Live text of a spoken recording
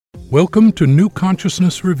Welcome to New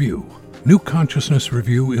Consciousness Review. New Consciousness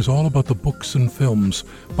Review is all about the books and films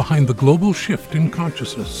behind the global shift in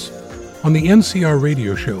consciousness. On the NCR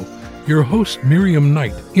radio show, your host Miriam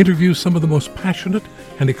Knight interviews some of the most passionate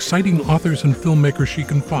and exciting authors and filmmakers she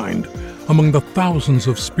can find among the thousands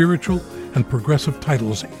of spiritual and progressive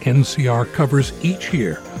titles NCR covers each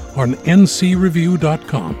year on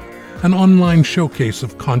ncreview.com, an online showcase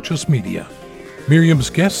of conscious media. Miriam's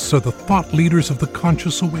guests are the thought leaders of the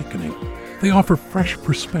conscious awakening. They offer fresh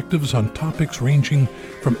perspectives on topics ranging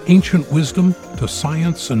from ancient wisdom to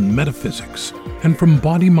science and metaphysics, and from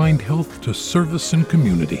body-mind health to service and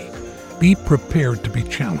community. Be prepared to be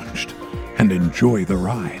challenged and enjoy the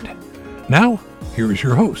ride. Now, here is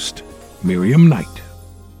your host, Miriam Knight.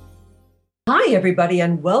 Hi, everybody,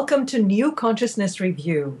 and welcome to New Consciousness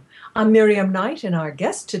Review. I'm Miriam Knight, and our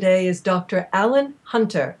guest today is Dr. Alan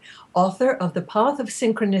Hunter, author of The Path of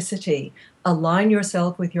Synchronicity, Align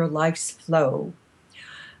Yourself with Your Life's Flow.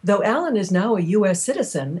 Though Alan is now a U.S.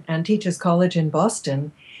 citizen and teaches college in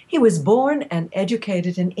Boston, he was born and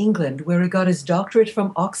educated in England, where he got his doctorate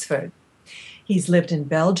from Oxford. He's lived in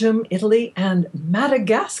Belgium, Italy, and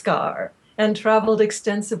Madagascar, and traveled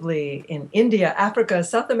extensively in India, Africa,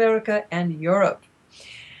 South America, and Europe.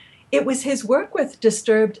 It was his work with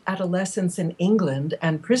disturbed adolescents in England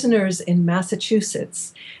and prisoners in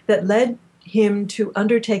Massachusetts that led him to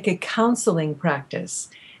undertake a counseling practice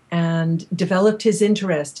and developed his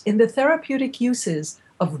interest in the therapeutic uses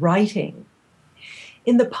of writing.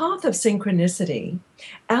 In The Path of Synchronicity,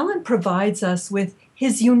 Alan provides us with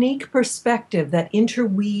his unique perspective that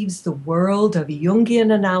interweaves the world of Jungian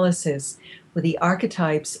analysis with the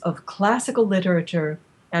archetypes of classical literature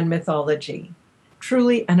and mythology.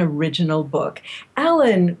 Truly an original book.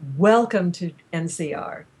 Alan, welcome to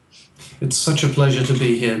NCR. It's such a pleasure to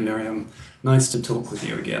be here, Miriam. Nice to talk with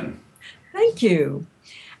you again. Thank you.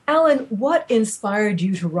 Alan, what inspired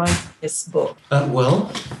you to write this book? There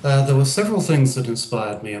were several things that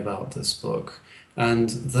inspired me about this book. And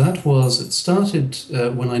that was, it started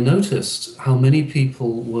when I noticed how many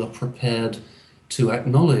people were prepared to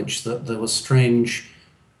acknowledge that there were strange,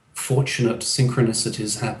 fortunate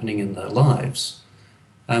synchronicities happening in their lives.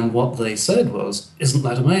 And what they said was, isn't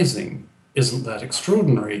that amazing? Isn't that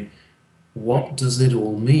extraordinary? What does it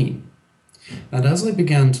all mean? And as I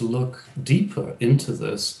began to look deeper into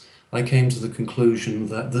this, I came to the conclusion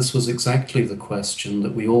that this was exactly the question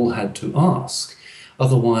that we all had to ask.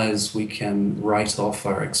 Otherwise, we can write off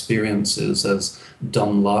our experiences as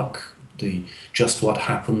dumb luck, just what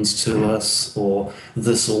happens to us, or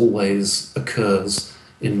this always occurs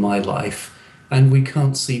in my life, and we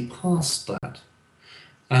can't see past that.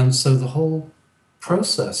 And so the whole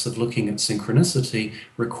process of looking at synchronicity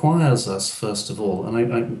requires us, first of all, and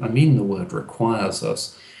I mean the word requires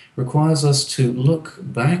us to look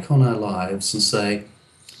back on our lives and say,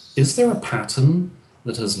 is there a pattern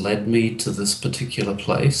that has led me to this particular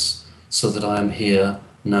place so that I am here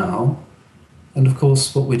now? And of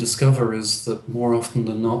course, what we discover is that more often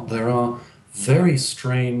than not, there are very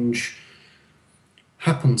strange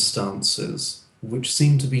happenstances which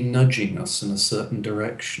seem to be nudging us in a certain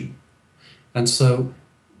direction. And so,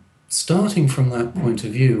 starting from that point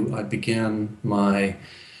of view, I began my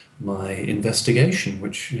investigation,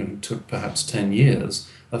 which took perhaps 10 years,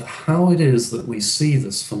 of how it is that we see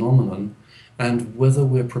this phenomenon and whether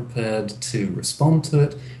we're prepared to respond to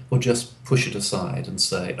it or just push it aside and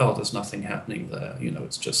say, oh, there's nothing happening there,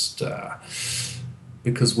 it's just...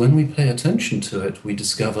 Because when we pay attention to it, we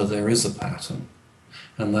discover there is a pattern.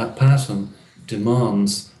 And that pattern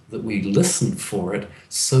demands that we listen for it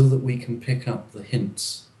so that we can pick up the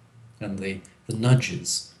hints and the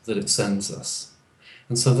nudges that it sends us.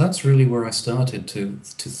 And so that's really where I started to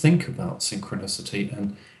think about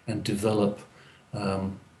synchronicity and develop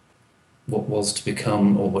what was to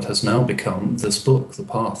become, or what has now become, this book, The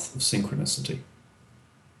Path of Synchronicity.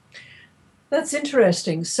 That's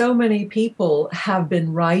interesting. So many people have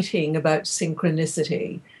been writing about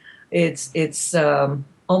synchronicity. It's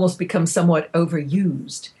almost become somewhat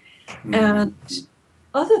overused. And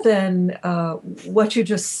other than what you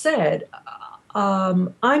just said,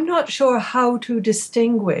 I'm not sure how to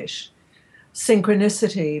distinguish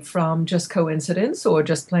synchronicity from just coincidence or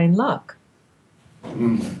just plain luck.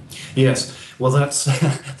 Yes, well,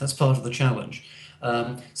 that's part of the challenge.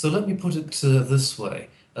 So let me put it this way.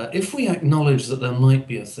 If we acknowledge that there might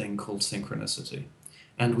be a thing called synchronicity,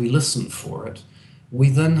 and we listen for it, we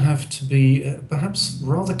then have to be perhaps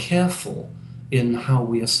rather careful in how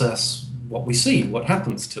we assess what we see, what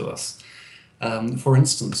happens to us. For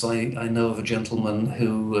instance, I know of a gentleman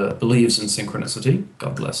who believes in synchronicity,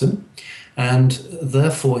 God bless him, And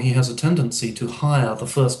therefore, he has a tendency to hire the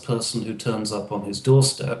first person who turns up on his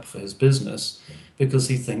doorstep for his business because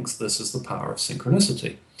he thinks this is the power of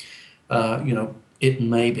synchronicity. It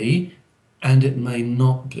may be, and it may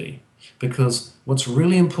not be, because what's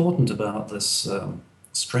really important about this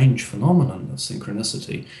strange phenomenon of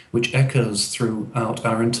synchronicity, which echoes throughout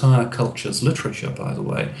our entire culture's literature, by the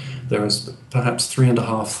way. There is perhaps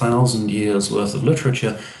 3,500 years worth of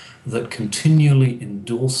literature that continually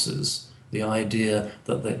endorses the idea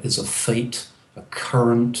that there is a fate, a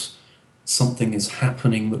current, something is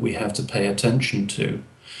happening that we have to pay attention to.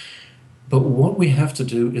 But what we have to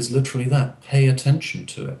do is literally that, pay attention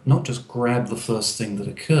to it, not just grab the first thing that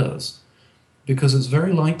occurs. Because it's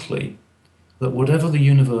very likely that whatever the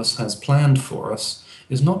universe has planned for us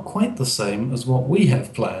is not quite the same as what we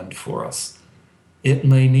have planned for us. It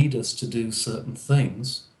may need us to do certain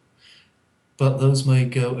things, but those may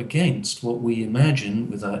go against what we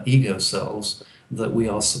imagine with our ego selves that we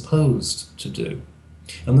are supposed to do.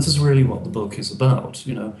 And this is really what the book is about.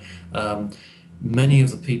 Many of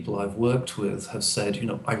the people I've worked with have said,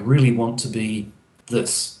 I really want to be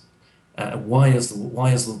this. Why is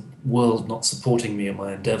the world not supporting me in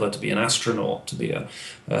my endeavor to be an astronaut, to be a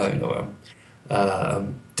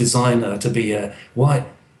designer, to be a why?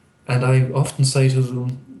 And I often say to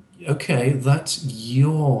them, okay, that's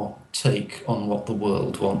your take on what the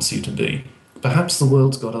world wants you to be. Perhaps the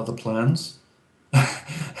world's got other plans.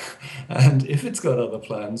 And if it's got other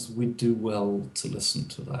plans, we'd do well to listen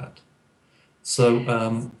to that. So,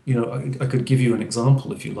 I could give you an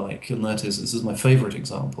example if you like, and that is, this is my favorite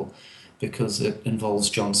example because it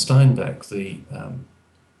involves John Steinbeck, the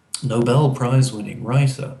Nobel Prize winning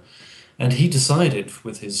writer. And he decided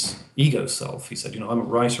with his ego self, he said, I'm a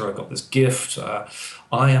writer, I've got this gift,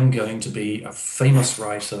 I am going to be a famous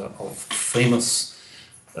writer of famous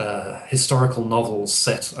historical novels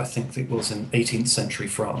set, I think it was in 18th century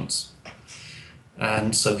France.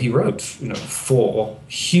 And so he wrote, 4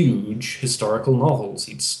 huge historical novels.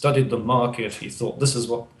 He'd studied the market. He thought this is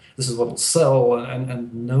what'll sell,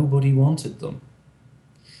 and nobody wanted them.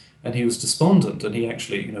 And he was despondent, and he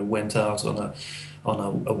actually, went out on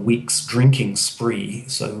a week's drinking spree,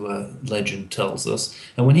 so legend tells us.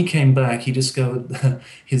 And when he came back, he discovered that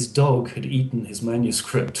his dog had eaten his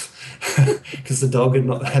manuscript because the dog had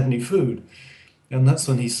not had any food. And that's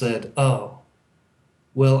when he said, "Oh,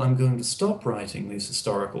 well, I'm going to stop writing these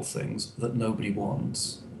historical things that nobody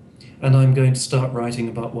wants, and I'm going to start writing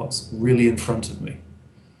about what's really in front of me."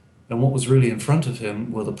 And what was really in front of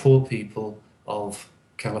him were the poor people of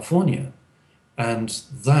California. And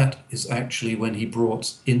that is actually when he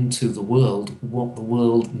brought into the world what the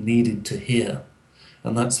world needed to hear.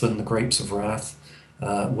 And that's when The Grapes of Wrath,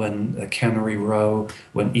 when Cannery Row,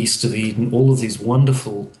 when East of Eden, all of these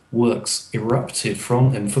wonderful works erupted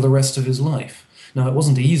from him for the rest of his life. Now, it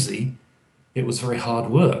wasn't easy, it was very hard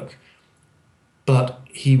work, but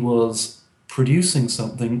he was producing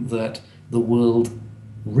something that the world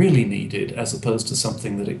really needed as opposed to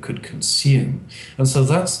something that it could consume. And so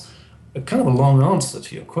that's kind of a long answer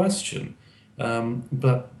to your question,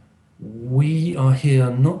 but we are here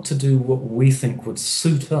not to do what we think would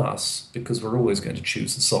suit us, because we're always going to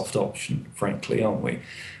choose the soft option, frankly, aren't we?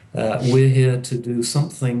 We're here to do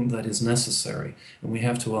something that is necessary, and we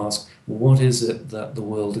have to ask, what is it that the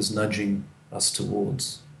world is nudging us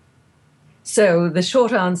towards? So the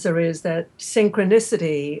short answer is that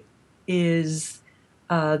synchronicity is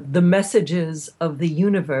the messages of the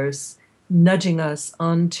universe nudging us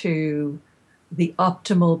onto the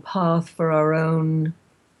optimal path for our own,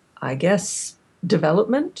 I guess,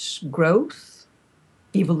 development, growth,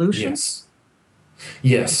 evolution?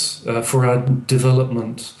 Yes, for our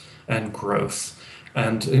development and growth.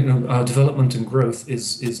 And our development and growth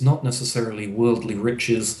is not necessarily worldly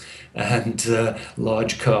riches and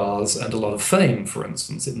large cars and a lot of fame, for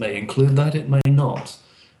instance. It may include that, it may not.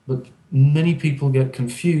 But many people get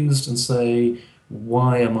confused and say,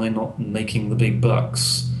 why am I not making the big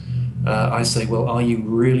bucks? I say, well, are you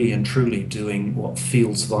really and truly doing what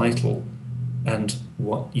feels vital and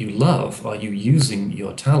what you love? Are you using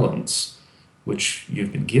your talents, which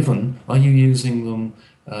you've been given, are you using them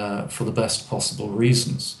for the best possible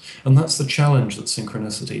reasons? And that's the challenge that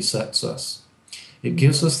synchronicity sets us. It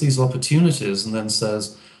gives us these opportunities and then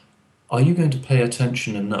says, are you going to pay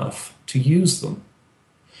attention enough to use them?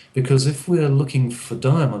 Because if we're looking for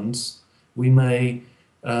diamonds, we may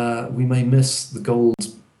miss the gold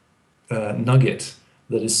nugget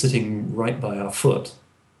that is sitting right by our foot.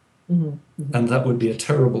 Mm-hmm. And that would be a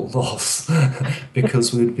terrible loss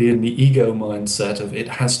because we'd be in the ego mindset of it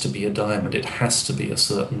has to be a diamond, it has to be a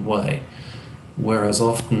certain way. Whereas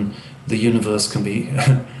often the universe can be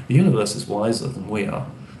The universe is wiser than we are.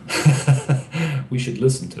 We should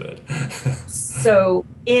listen to it. So,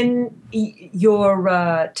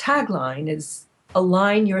 your tagline is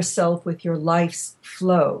align yourself with your life's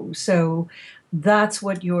flow. So, that's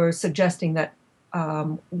what you're suggesting, that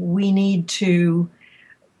we need to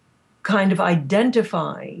kind of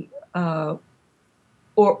identify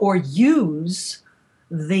or use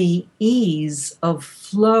the ease of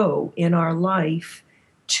flow in our life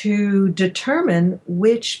to determine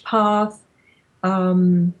which path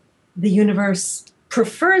the universe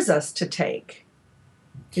prefers us to take.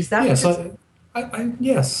 Is that Yes, what I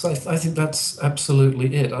think that's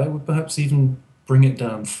absolutely it. I would perhaps even bring it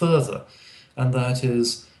down further, and that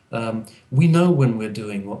is, we know when we're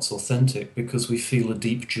doing what's authentic because we feel a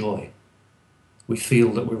deep joy. We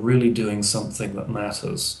feel that we're really doing something that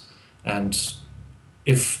matters. And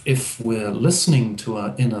if we're listening to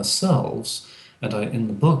our inner selves, and in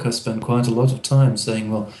the book I spend quite a lot of time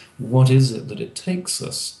saying, well, what is it that it takes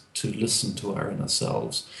us to listen to our inner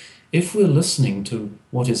selves? If we're listening to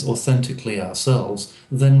what is authentically ourselves,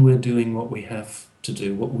 then we're doing what we have to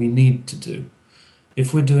do, what we need to do.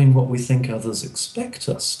 If we're doing what we think others expect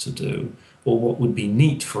us to do, or what would be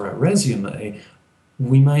neat for our resume,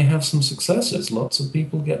 we may have some successes. Lots of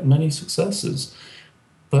people get many successes,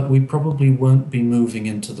 but we probably won't be moving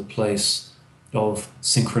into the place of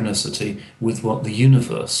synchronicity with what the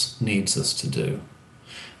universe needs us to do.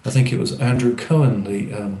 I think it was Andrew Cohen,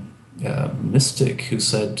 the mystic, who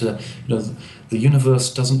said, the universe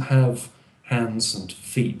doesn't have hands and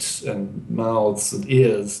feet and mouths and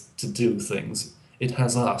ears to do things. It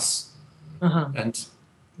has us. And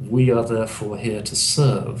we are therefore here to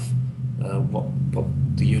serve what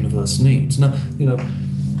the universe needs. Now,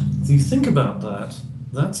 if you think about that,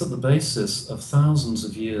 that's at the basis of thousands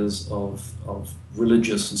of years of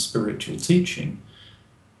religious and spiritual teaching.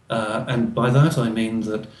 And by that I mean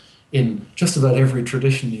that in just about every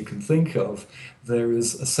tradition you can think of, there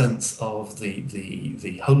is a sense of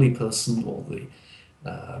the holy person or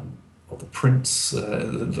the prince,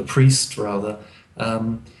 the priest rather.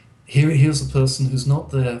 Here's a person who's not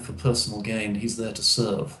there for personal gain, he's there to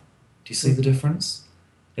serve. Do you see the difference?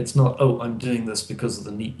 It's not, oh, I'm doing this because of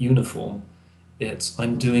the neat uniform. It's,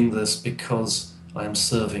 I'm doing this because I am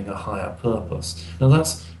serving a higher purpose. Now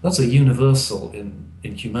that's a universal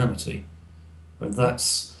in humanity. And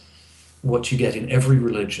that's what you get in every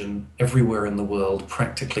religion, everywhere in the world,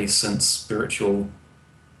 practically since spiritual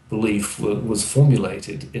belief was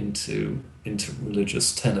formulated into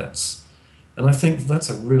religious tenets. And I think that's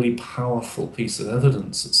a really powerful piece of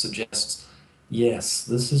evidence that suggests, yes,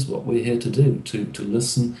 this is what we're here to do, to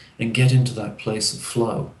listen and get into that place of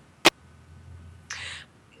flow.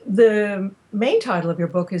 The main title of your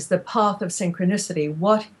book is The Path of Synchronicity.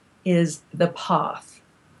 What is the path?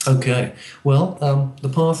 Okay, well, the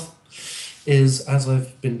path is, as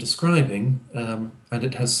I've been describing, and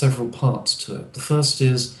it has several parts to it. The first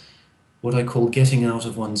is what I call getting out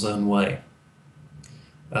of one's own way.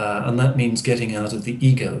 And that means getting out of the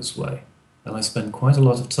ego's way. And I spend quite a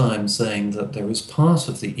lot of time saying that there is part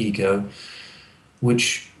of the ego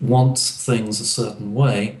which wants things a certain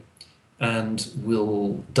way and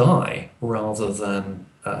will die rather than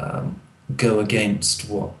go against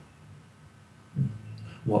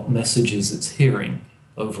what messages it's hearing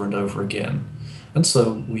over and over again. And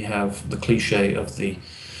so we have the cliche of the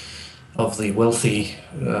wealthy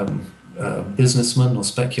businessman or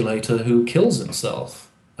speculator who kills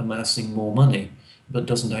himself amassing more money, but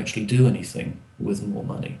doesn't actually do anything with more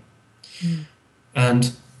money.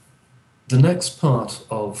 And the next part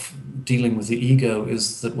of dealing with the ego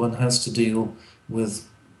is that one has to deal with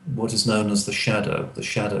what is known as the shadow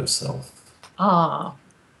self. I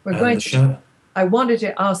wanted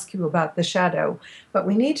to ask you about the shadow, but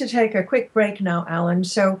we need to take a quick break now, Alan.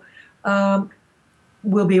 So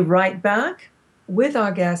we'll be right back with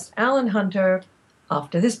our guest, Alan Hunter,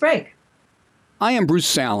 after this break. I am Bruce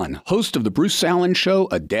Salen, host of The Bruce Salen Show,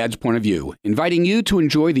 A Dad's Point of View, inviting you to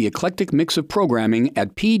enjoy the eclectic mix of programming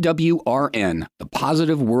at PWRN, the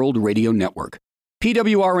Positive World Radio Network.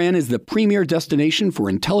 PWRN is the premier destination for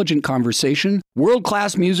intelligent conversation,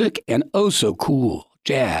 world-class music, and oh-so-cool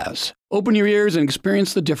jazz. Open your ears and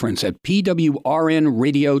experience the difference at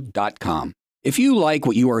pwrnradio.com. If you like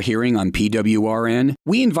what you are hearing on PWRN,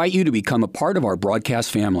 we invite you to become a part of our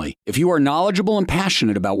broadcast family. If you are knowledgeable and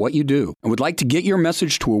passionate about what you do and would like to get your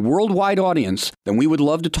message to a worldwide audience, then we would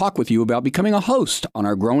love to talk with you about becoming a host on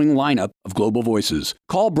our growing lineup of global voices.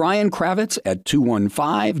 Call Brian Kravitz at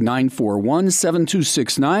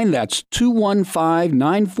 215-941-7269. That's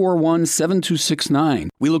 215-941-7269.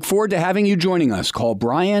 We look forward to having you joining us. Call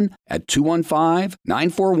Brian at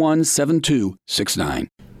 215-941-7269.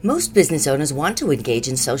 Most business owners want to engage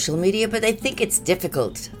in social media, but they think it's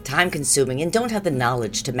difficult, time-consuming, and don't have the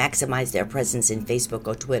knowledge to maximize their presence in Facebook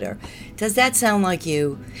or Twitter. Does that sound like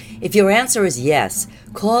you? If your answer is yes,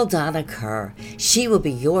 call Donna Kerr. She will be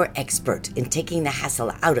your expert in taking the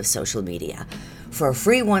hassle out of social media. For a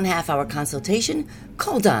free 1/2-hour consultation,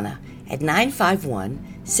 call Donna at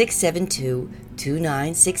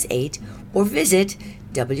 951-672-2968 or visit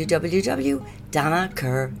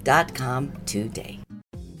www.donnakerr.com today.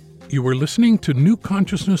 You were listening to New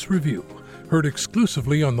Consciousness Review, heard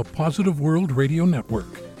exclusively on the Positive World Radio Network.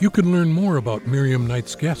 You can learn more about Miriam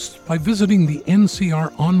Knight's guests by visiting the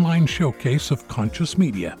NCR online showcase of conscious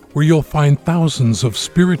media, where you'll find thousands of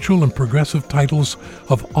spiritual and progressive titles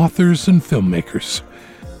of authors and filmmakers.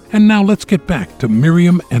 And now let's get back to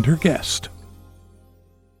Miriam and her guest.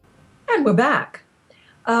 And we're back.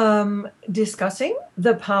 Discussing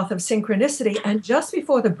the path of synchronicity, and just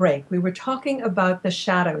before the break, we were talking about the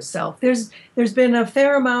shadow self. There's been a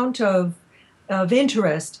fair amount of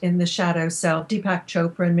interest in the shadow self. Deepak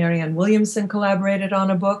Chopra and Marianne Williamson collaborated on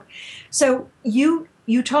a book. So you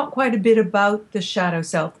talk quite a bit about the shadow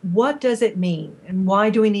self. What does it mean, and why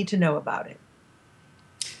do we need to know about it?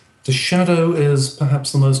 The shadow is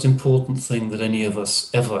perhaps the most important thing that any of us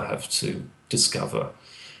ever have to discover.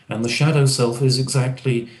 And the shadow self is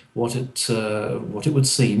exactly what it would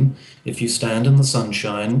seem. If you stand in the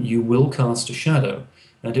sunshine, you will cast a shadow,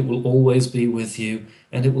 and it will always be with you,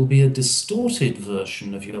 and it will be a distorted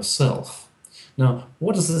version of yourself. Now,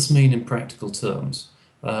 what does this mean in practical terms?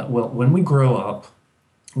 Well, when we grow up,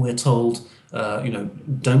 we're told,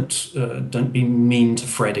 don't be mean to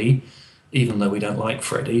Freddie, even though we don't like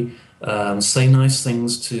Freddie. Say nice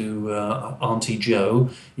things to Auntie Jo,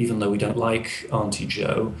 even though we don't like Auntie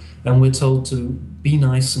Jo. And we're told to be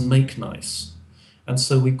nice and make nice. And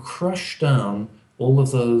so we crush down all of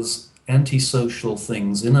those antisocial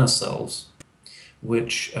things in ourselves,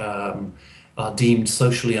 which are deemed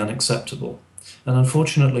socially unacceptable. And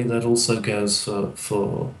unfortunately, that also goes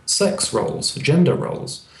for sex roles, for gender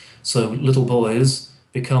roles. So little boys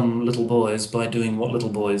become little boys by doing what little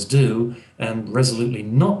boys do and resolutely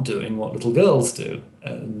not doing what little girls do.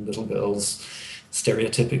 And little girls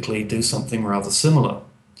stereotypically do something rather similar.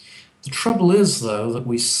 The trouble is, though, that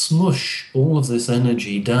we smush all of this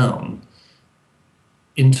energy down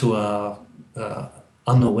into our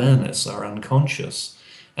unawareness, our unconscious,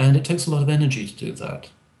 and it takes a lot of energy to do that.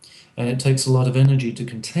 And it takes a lot of energy to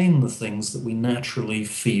contain the things that we naturally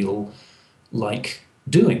feel like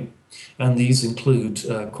doing. And these include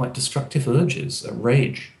quite destructive urges,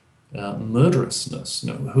 rage, murderousness.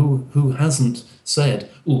 Who hasn't said,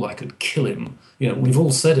 "Oh, I could kill him"? We've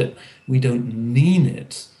all said it. We don't mean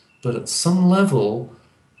it, but at some level,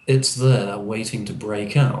 it's there, waiting to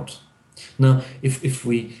break out. Now, if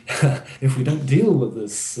we if we don't deal with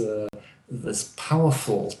this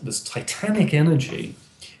powerful, this titanic energy,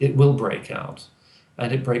 it will break out,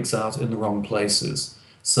 and it breaks out in the wrong places.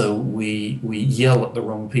 So we yell at the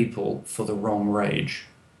wrong people for the wrong rage.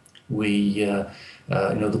 The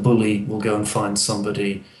bully will go and find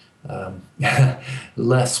somebody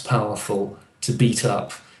less powerful to beat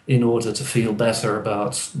up in order to feel better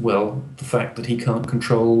about, the fact that he can't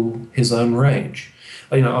control his own rage.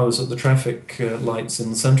 I was at the traffic lights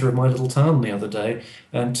in the center of my little town the other day,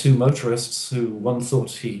 and two motorists who one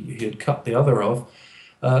thought he had cut the other off.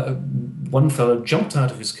 One fellow jumped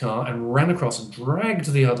out of his car and ran across and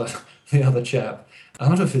dragged the other chap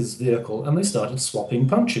out of his vehicle, and they started swapping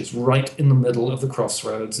punches right in the middle of the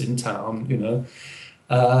crossroads in town.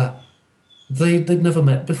 They'd never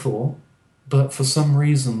met before, but for some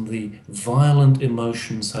reason the violent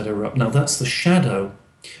emotions had erupted. Now that's the shadow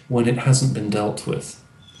when it hasn't been dealt with.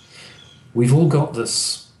 We've all got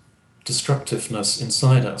this destructiveness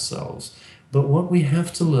inside ourselves, but what we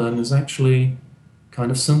have to learn is actually kind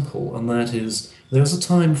of simple, and that is there's a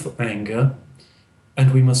time for anger,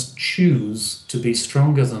 and we must choose to be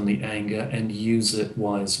stronger than the anger and use it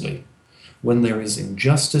wisely. When there is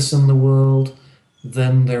injustice in the world,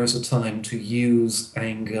 then there is a time to use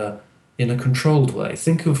anger in a controlled way.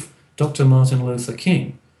 Think of Dr. Martin Luther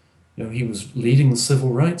King. He was leading the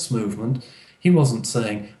civil rights movement. He wasn't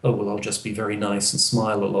saying, I'll just be very nice and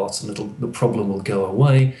smile a lot and the problem will go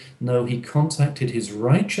away. No, he contacted his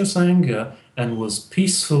righteous anger and was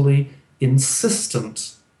peacefully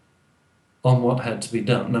insistent on what had to be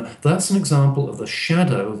done. Now, that's an example of the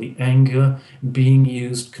shadow, the anger, being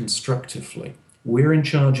used constructively. We're in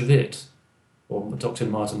charge of it, or Dr.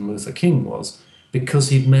 Martin Luther King was, because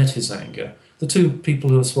he'd met his anger. The two people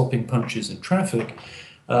who are swapping punches in traffic,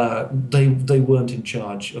 they weren't in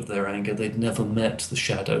charge of their anger. They'd never met the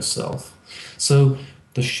shadow self. So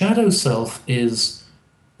the shadow self is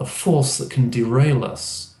a force that can derail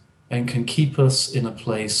us and can keep us in a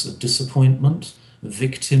place of disappointment,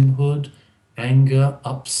 victimhood, anger,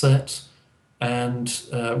 upset, and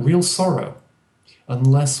real sorrow,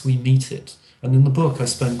 unless we meet it. And in the book, I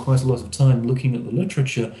spend quite a lot of time looking at the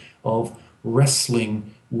literature of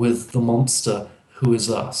wrestling with the monster who is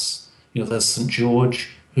us. You know, there's St. George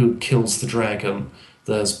who kills the dragon.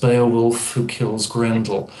 There's Beowulf who kills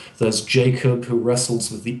Grendel. There's Jacob who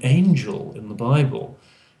wrestles with the angel in the Bible,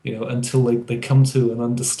 you know, until they come to an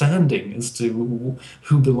understanding as to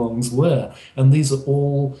who belongs where. And these are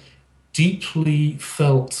all deeply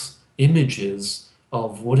felt images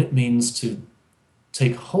of what it means to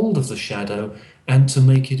take hold of the shadow and to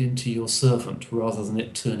make it into your servant rather than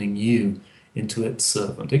it turning you into its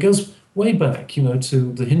servant. It goes way back, you know,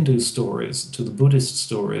 to the Hindu stories, to the Buddhist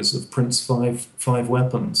stories of Prince Five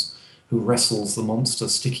Weapons, who wrestles the monster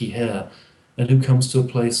Sticky Hair and who comes to a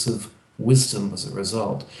place of wisdom as a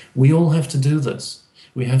result. We all have to do this.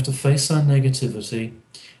 We have to face our negativity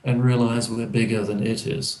and realize we're bigger than it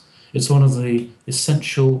is. It's one of the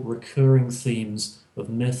essential recurring themes of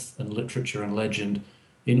myth and literature and legend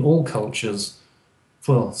in all cultures,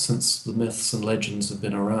 well, since the myths and legends have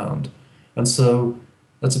been around. And so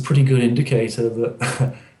that's a pretty good indicator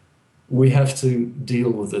that we have to deal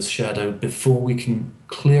with this shadow before we can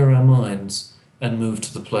clear our minds and move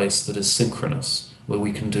to the place that is synchronous, where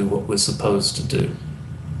we can do what we're supposed to do.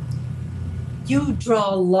 You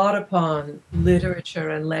draw a lot upon literature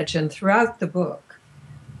and legend throughout the book.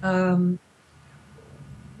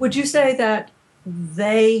 Would you say that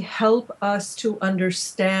they help us to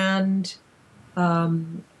understand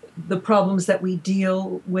the problems that we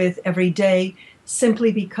deal with every day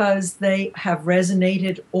simply because they have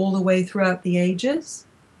resonated all the way throughout the ages?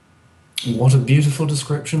 What a beautiful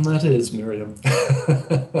description that is, Miriam.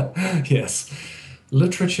 Yes.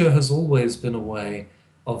 Literature has always been a way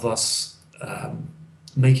of us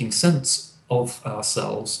making sense of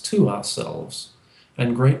ourselves to ourselves.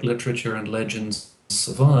 And great literature and legends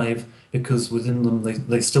survive because within them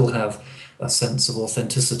they still have a sense of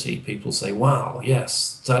authenticity. People say, wow,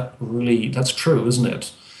 yes, that's true, isn't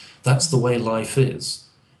it? That's the way life is.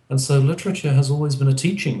 And so literature has always been a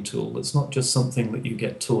teaching tool. It's not just something that you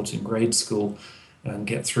get taught in grade school and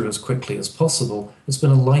get through as quickly as possible. It's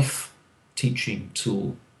been a life teaching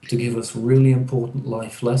tool to give us really important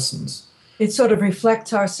life lessons. It sort of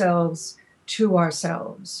reflects ourselves to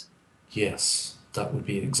ourselves. Yes, that would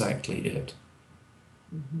be exactly it.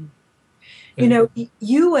 Mm-hmm. You know,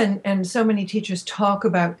 you and so many teachers talk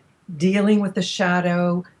about dealing with the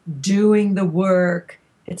shadow, doing the work,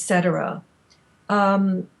 etc.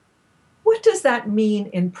 What does that mean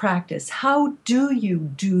in practice? How do you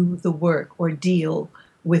do the work or deal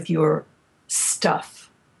with your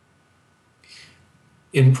stuff?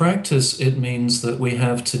 In practice, it means that we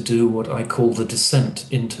have to do what I call the descent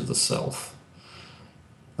into the self.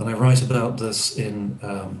 And I write about this in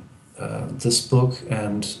this book,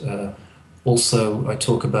 and also I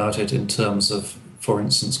talk about it in terms of, for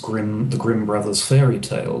instance, the Grimm brothers fairy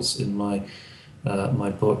tales in my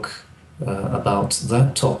book about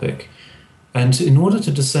that topic. And in order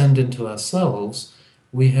to descend into ourselves,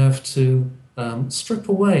 we have to strip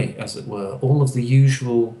away, as it were, all of the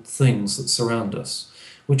usual things that surround us,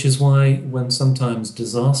 which is why when sometimes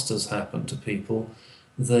disasters happen to people,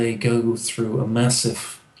 they go through a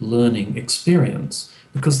massive learning experience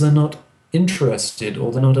because they're not interested,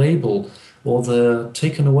 or they're not able, or they're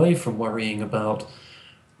taken away from worrying about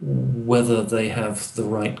whether they have the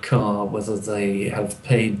right car, whether they have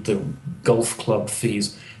paid the golf club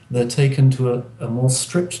fees. They're taken to a more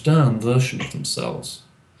stripped down version of themselves.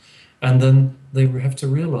 And then they have to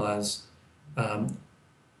realize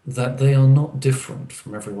that they are not different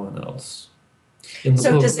from everyone else. In the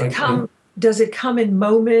so book, does it come in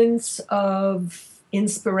moments of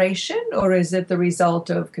inspiration, or is it the result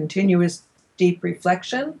of continuous deep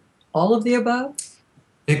reflection? All of the above?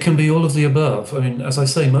 It can be all of the above. I mean, as I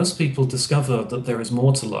say, most people discover that there is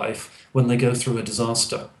more to life when they go through a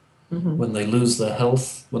disaster, when they lose their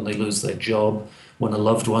health, when they lose their job, when a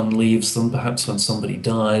loved one leaves them, perhaps when somebody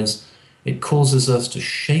dies. It causes us to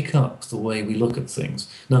shake up the way we look at things.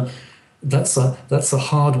 Now, that's a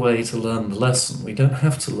hard way to learn the lesson. We don't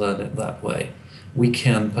have to learn it that way. We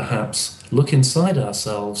can perhaps look inside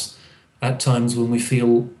ourselves at times when we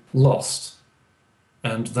feel lost.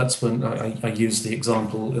 And that's when I use the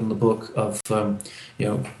example in the book of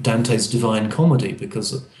Dante's Divine Comedy,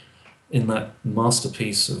 because in that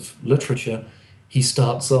masterpiece of literature, he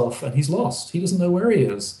starts off and he's lost. He doesn't know where he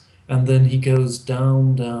is. And then he goes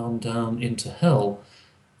down, down, down into hell.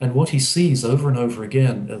 And what he sees over and over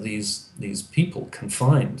again are these people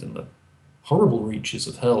confined in the horrible reaches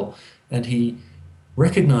of hell. And he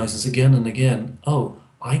recognizes again and again, oh,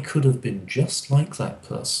 I could have been just like that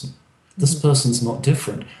person. This person's not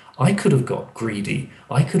different. I could have got greedy.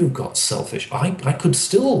 I could have got selfish. I could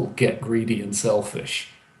still get greedy and selfish.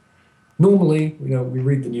 Normally, we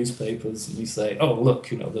read the newspapers and we say, oh, look,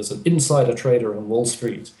 there's an insider trader on Wall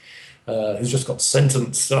Street who's just got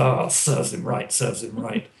sentenced. Serves him right, serves him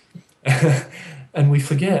right. And we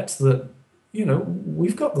forget that,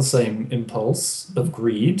 we've got the same impulse of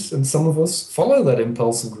greed, and some of us follow that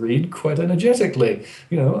impulse of greed quite energetically.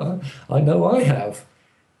 I know I have.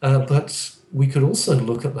 But we could also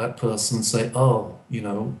look at that person and say, oh,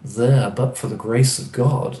 there, but for the grace of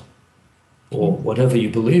God, or whatever you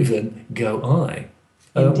believe in, go I.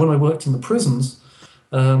 When I worked in the prisons,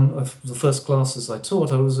 the first classes I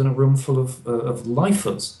taught, I was in a room full of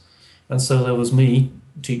lifers. And so there was me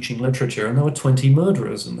teaching literature, and there were 20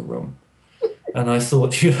 murderers in the room. And I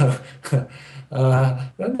thought, and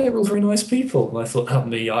they were all very nice people. And I thought,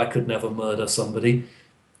 I could never murder somebody.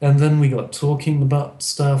 And then we got talking about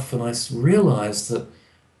stuff, and I realized that,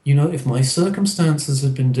 if my circumstances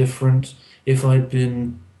had been different, if I'd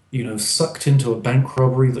been, sucked into a bank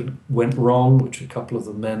robbery that went wrong, which a couple of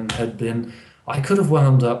the men had been, I could have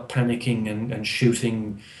wound up panicking and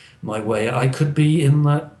shooting my way. I could be in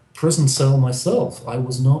that prison cell myself. I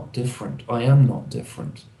was not different. I am not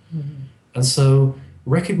different. Mm-hmm. And so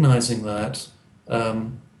recognizing that,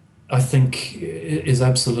 I think, is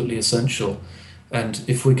absolutely essential. And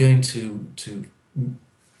if we're going to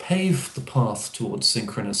pave the path towards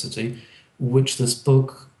synchronicity, which this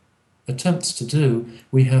book attempts to do,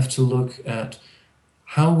 we have to look at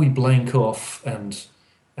how we blank off and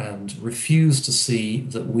refuse to see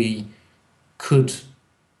that we could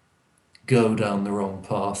go down the wrong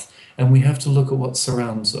path. And we have to look at what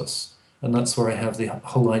surrounds us. And that's where I have the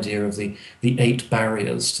whole idea of the 8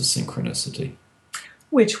 barriers to synchronicity.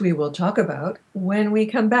 Which we will talk about when we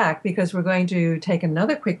come back, because we're going to take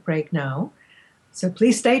another quick break now. So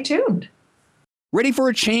please stay tuned. Ready for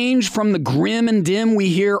a change from the grim and dim we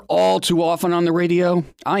hear all too often on the radio?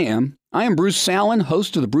 I am. I am Bruce Salen,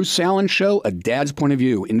 host of The Bruce Salen Show, A Dad's Point of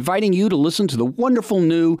View, inviting you to listen to the wonderful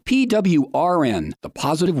new PWRN, the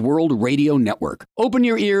Positive World Radio Network. Open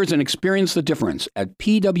your ears and experience the difference at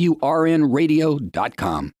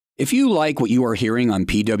pwrnradio.com. If you like what you are hearing on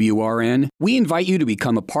PWRN, we invite you to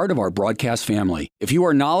become a part of our broadcast family. If you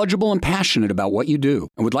are knowledgeable and passionate about what you do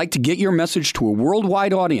and would like to get your message to a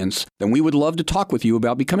worldwide audience, then we would love to talk with you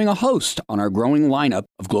about becoming a host on our growing lineup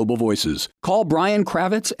of global voices. Call Brian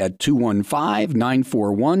Kravitz at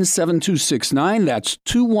 215-941-7269. That's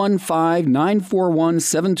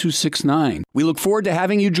 215-941-7269. We look forward to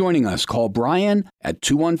having you joining us. Call Brian at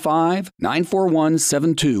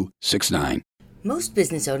 215-941-7269. Most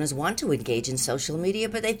business owners want to engage in social media,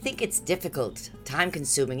 but they think it's difficult,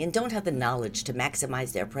 time-consuming, and don't have the knowledge to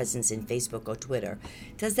maximize their presence in Facebook or Twitter.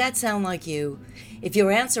 Does that sound like you? If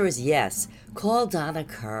your answer is yes, call Donna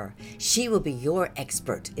Kerr. She will be your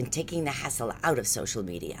expert in taking the hassle out of social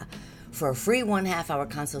media. For a free 1/2-hour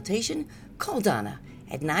consultation, call Donna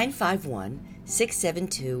at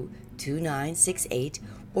 951-672-2968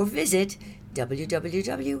 or visit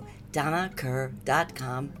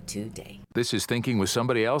www.donnakerr.com today. This is Thinking with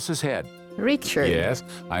Somebody Else's Head. Richard. Yes,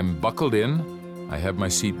 I'm buckled in. I have my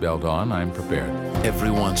seatbelt on. I'm prepared. Every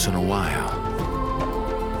once in a while,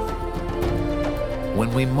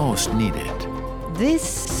 when we most need it. This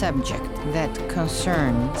subject that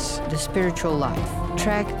concerns the spiritual life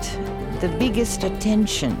attract the biggest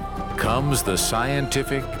attention. Comes the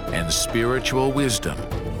scientific and spiritual wisdom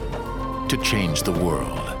to change the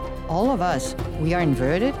world. All of us, we are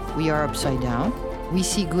inverted, we are upside down. We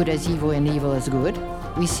see good as evil and evil as good.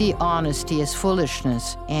 We see honesty as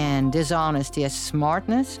foolishness and dishonesty as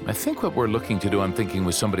smartness. I think what we're looking to do on Thinking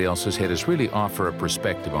with Somebody Else's Head is really offer a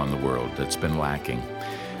perspective on the world that's been lacking.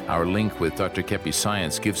 Our link with Dr. Kepi's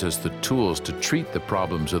science gives us the tools to treat the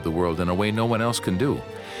problems of the world in a way no one else can do.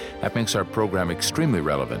 That makes our program extremely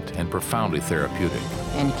relevant and profoundly therapeutic.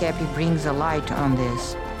 And Kepi brings a light on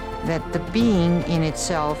this, that the being in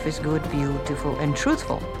itself is good, beautiful, and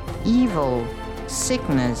truthful. Evil,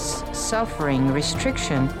 sickness, suffering,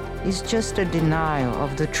 restriction is just a denial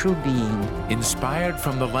of the true being. Inspired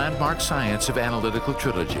from the landmark science of analytical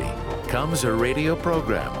trilogy comes a radio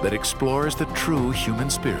program that explores the true human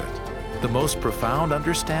spirit, the most profound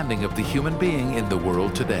understanding of the human being in the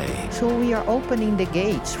world today. So we are opening the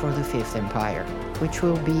gates for the Fifth Empire, which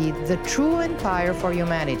will be the true empire for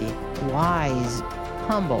humanity. Wise,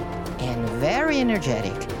 humble, and very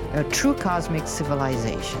energetic, a true cosmic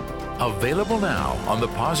civilization. Available now on the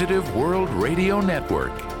Positive World Radio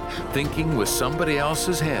Network. Thinking with Somebody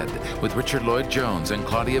Else's Head with Richard Lloyd Jones and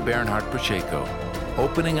Claudia Bernhardt Pacheco.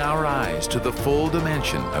 Opening our eyes to the full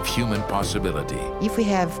dimension of human possibility. If we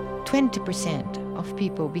have 20% of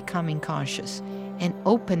people becoming conscious and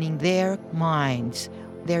opening their minds,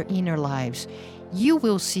 their inner lives, you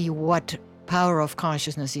will see what power of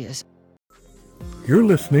consciousness is. You're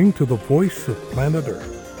listening to the voice of planet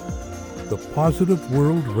Earth, the Positive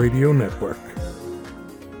World Radio Network.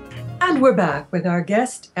 And we're back with our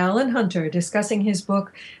guest, Alan Hunter, discussing his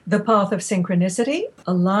book, The Path of Synchronicity,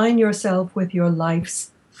 Align Yourself with Your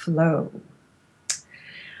Life's Flow.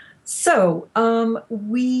 So,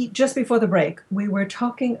 we just before the break, we were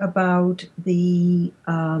talking about the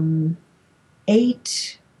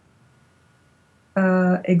 8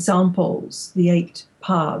 examples, the 8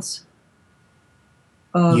 paths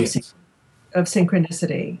of, Yes. of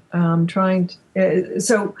synchronicity.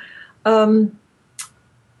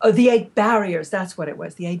 The 8 barriers, that's what it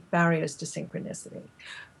was, the 8 barriers to synchronicity.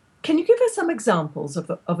 Can you give us some examples of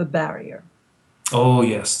a barrier? Oh,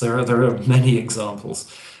 yes, there are many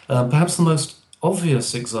examples. Perhaps the most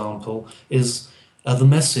obvious example is the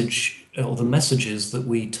message or the messages that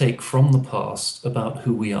we take from the past about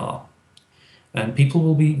who we are. And people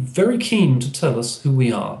will be very keen to tell us who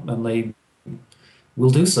we are, and they will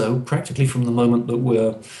do so practically from the moment that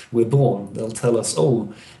we're born. They'll tell us,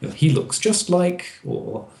 oh, he looks just like,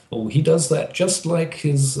 or oh, he does that just like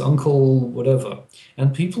his uncle, whatever.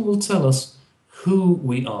 And people will tell us who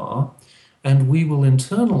we are, and we will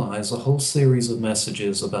internalize a whole series of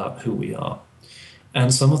messages about who we are.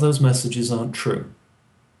 And some of those messages aren't true.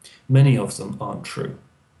 Many of them aren't true.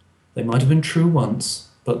 They might have been true once,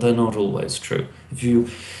 but they're not always true. If you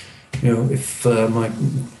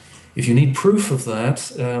need proof of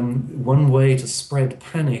that, one way to spread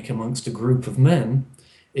panic amongst a group of men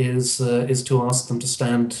is to ask them to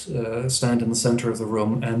stand in the center of the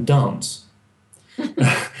room and dance.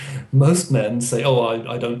 Most men say, "Oh,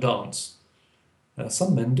 I don't dance."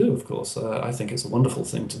 Some men do, of course. I think it's a wonderful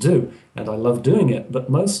thing to do, and I love doing it.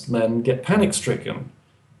 But most men get panic-stricken,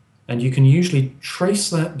 and you can usually trace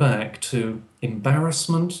that back to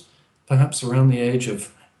embarrassment, perhaps around the age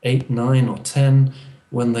of 8, 9, or 10.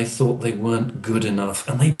 When they thought they weren't good enough,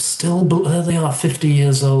 and there they are, 50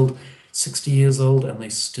 years old, 60 years old, and they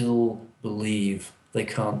still believe they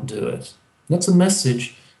can't do it. That's a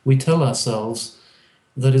message we tell ourselves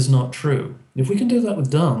that is not true. If we can do that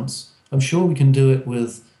with dance, I'm sure we can do it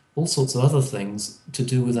with all sorts of other things to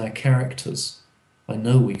do with our characters. I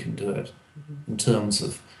know we can do it in terms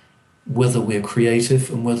of whether we're creative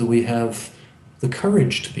and whether we have the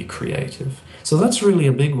courage to be creative. So that's really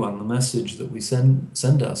a big one, the message that we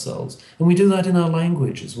send ourselves. And we do that in our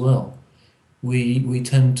language as well. We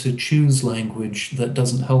tend to choose language that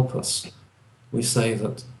doesn't help us. We say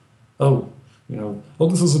that,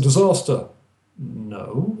 this is a disaster.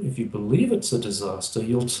 No, if you believe it's a disaster,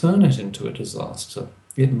 you'll turn it into a disaster.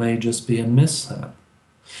 It may just be a mishap.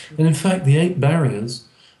 And in fact, the 8 barriers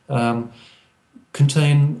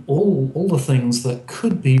contain all the things that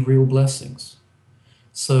could be real blessings.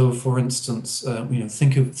 So, for instance,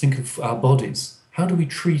 think of our bodies. How do we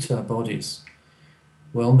treat our bodies?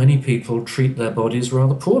 Well, many people treat their bodies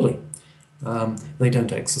rather poorly. They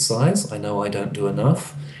don't exercise. I know I don't do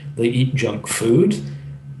enough. They eat junk food.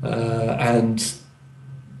 And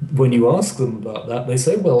when you ask them about that, they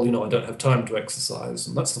say, well, I don't have time to exercise,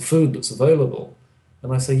 and that's the food that's available.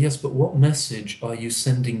 And I say, yes, but what message are you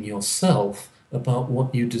sending yourself about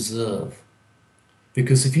what you deserve?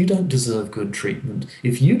 Because if you don't deserve good treatment,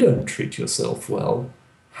 if you don't treat yourself well,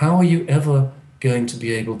 how are you ever going to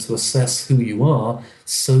be able to assess who you are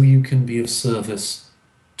so you can be of service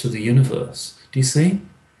to the universe? Do you see?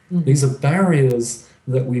 Mm-hmm. These are barriers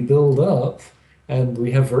that we build up, and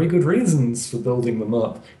we have very good reasons for building them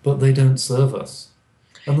up, but they don't serve us.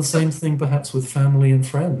 And the same thing perhaps with family and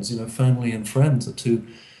friends. Family and friends are 2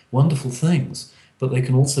 wonderful things, but they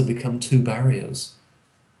can also become 2 barriers.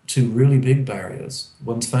 2 really big barriers.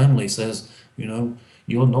 One's family says,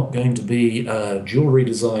 you're not going to be a jewelry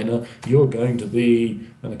designer, you're going to be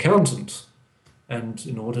an accountant. And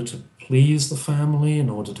in order to please the family, in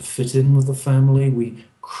order to fit in with the family, we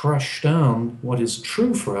crush down what is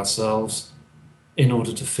true for ourselves in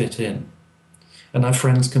order to fit in. And our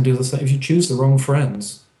friends can do the same. If you choose the wrong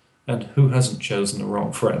friends, and who hasn't chosen the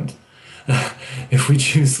wrong friend? If we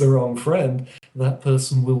choose the wrong friend, that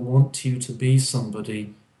person will want you to be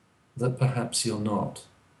somebody that perhaps you're not.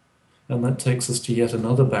 And that takes us to yet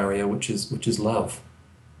another barrier, which is love.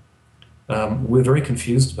 We're very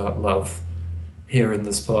confused about love here in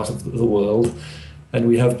this part of the world, and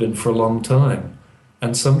we have been for a long time.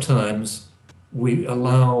 And sometimes we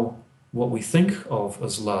allow what we think of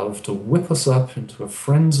as love to whip us up into a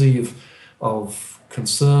frenzy of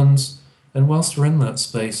concerns. And whilst we're in that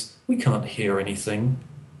space, we can't hear anything.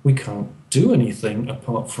 We can't do anything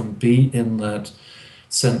apart from be in that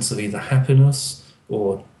sense of either happiness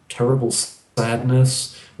or terrible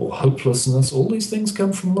sadness or hopelessness. All these things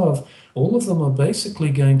come from love. All of them are basically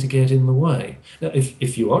going to get in the way. Now,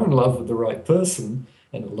 if you are in love with the right person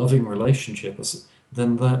and a loving relationship,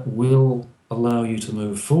 then that will allow you to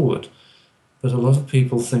move forward. But a lot of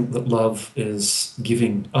people think that love is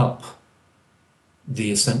giving up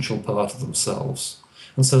the essential part of themselves.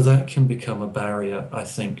 And so that can become a barrier, I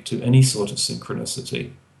think, to any sort of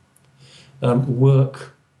synchronicity.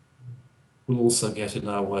 Work will also get in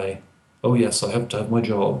our way. Oh yes, I have to have my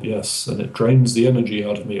job, yes, and it drains the energy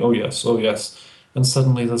out of me, oh yes, oh yes. And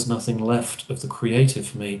suddenly there's nothing left of the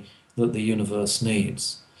creative me that the universe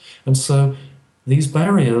needs. And so these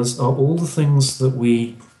barriers are all the things that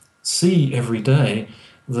we see every day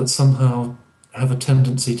that somehow have a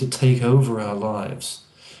tendency to take over our lives.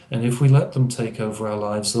 And if we let them take over our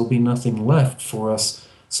lives, there'll be nothing left for us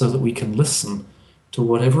so that we can listen to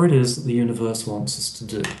whatever it is that the universe wants us to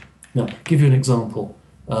do. Now, I'll give you an example.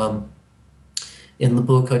 In the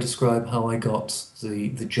book, I describe how I got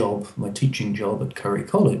the job, my teaching job at Curry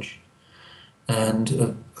College. And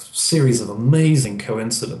a series of amazing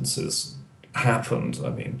coincidences happened. I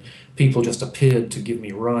mean, people just appeared to give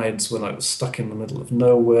me rides when I was stuck in the middle of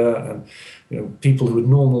nowhere, and people who would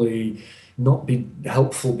normally not be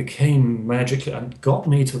helpful became magically and got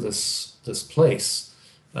me to this place,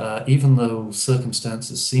 even though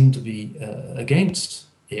circumstances seemed to be against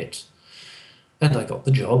it. And I got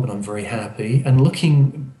the job, and I'm very happy. And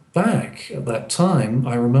looking back at that time,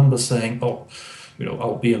 I remember saying,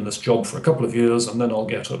 I'll be in this job for a couple of years, and then I'll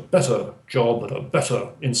get a better job at a better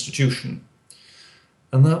institution.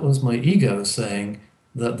 And that was my ego saying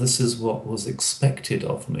that this is what was expected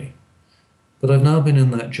of me. But I've now been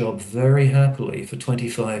in that job very happily for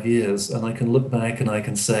 25 years, and I can look back and I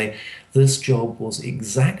can say, this job was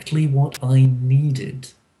exactly what I needed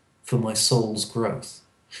for my soul's growth.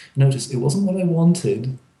 Notice, it wasn't what I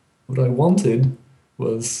wanted. What I wanted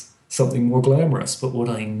was something more glamorous, but what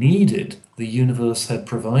I needed, the universe had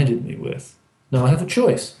provided me with. Now I have a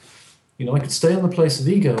choice. I could stay in the place of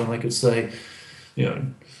ego and I could say,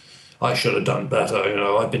 I should have done better,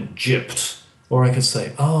 I've been gypped. Or I could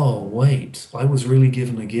say, oh, wait, I was really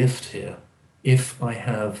given a gift here, if I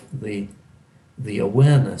have the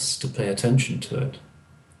awareness to pay attention to it.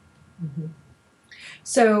 Mm-hmm.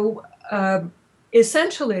 So,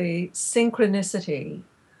 essentially, synchronicity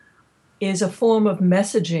is a form of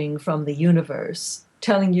messaging from the universe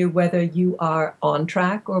telling you whether you are on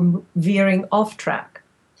track or veering off track.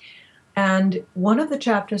 And one of the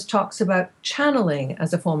chapters talks about channeling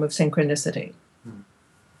as a form of synchronicity,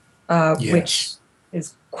 Yes. which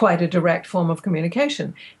is quite a direct form of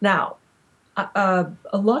communication. Now, a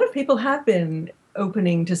lot of people have been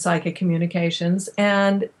opening to psychic communications,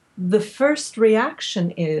 and the first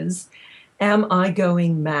reaction is, am I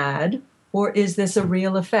going mad, or is this a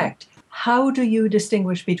real effect? How do you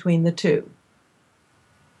distinguish between the two?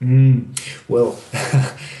 Well,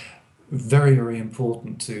 very, very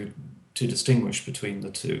important to distinguish between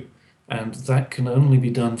the two. And that can only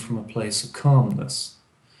be done from a place of calmness.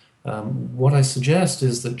 What I suggest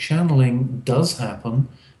is that channeling does happen.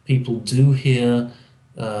 People do hear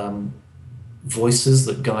voices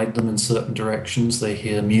that guide them in certain directions. They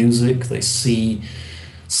hear music, they see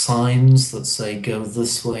signs that say, go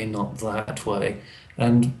this way, not that way.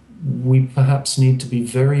 And we perhaps need to be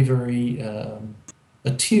very, very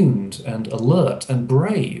attuned and alert and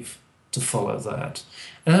brave to follow that.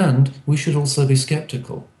 And we should also be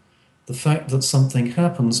skeptical. The fact that something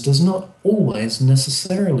happens does not always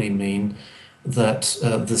necessarily mean that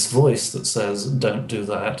this voice that says, don't do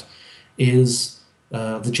that, is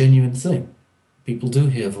the genuine thing. People do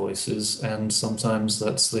hear voices, and sometimes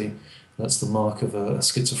that's the mark of a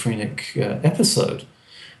schizophrenic episode.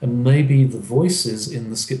 And maybe the voices in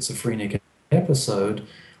the schizophrenic episode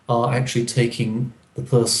are actually taking the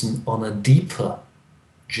person on a deeper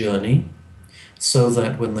journey, so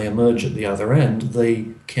that when they emerge at the other end, they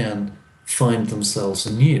can find themselves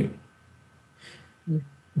anew.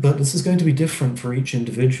 But this is going to be different for each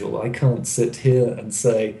individual. I can't sit here and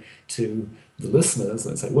say to the listeners,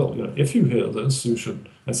 and say, well, if you hear this, you should.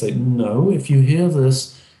 I say, no, if you hear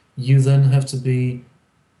this, you then have to be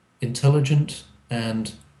intelligent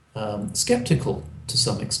and skeptical to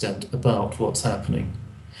some extent about what's happening.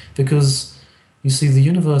 Because, you see, the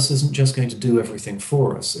universe isn't just going to do everything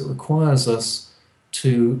for us. It requires us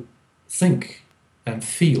to think and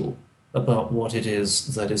feel about what it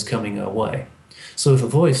is that is coming our way. So if a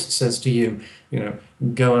voice says to you,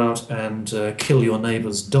 go out and kill your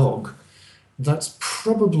neighbor's dog, that's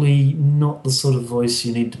probably not the sort of voice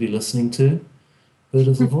you need to be listening to. But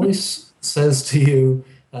if a voice says to you,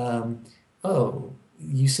 oh,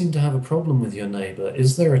 you seem to have a problem with your neighbor,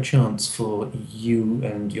 is there a chance for you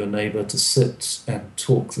and your neighbor to sit and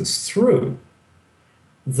talk this through?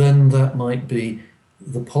 Then that might be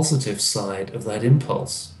the positive side of that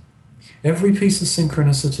impulse. Every piece of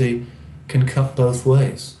synchronicity can cut both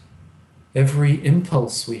ways. Every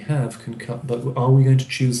impulse we have can cut, but are we going to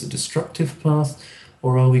choose the destructive path,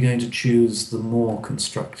 or are we going to choose the more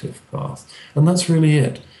constructive path? And that's really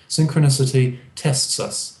it. Synchronicity tests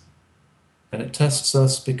us. And it tests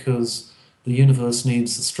us because the universe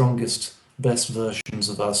needs the strongest, best versions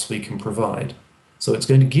of us we can provide. So it's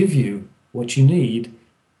going to give you what you need,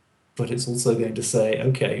 but it's also going to say,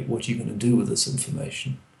 okay, what are you going to do with this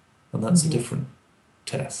information? And that's a different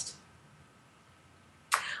test.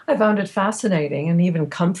 I found it fascinating and even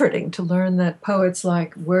comforting to learn that poets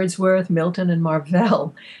like Wordsworth, Milton, and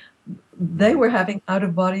Marvell, they were having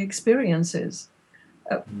out-of-body experiences.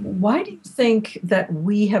 Why do you think that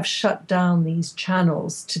we have shut down these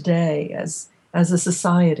channels today as a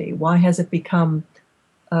society? Why has it become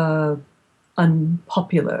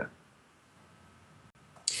unpopular?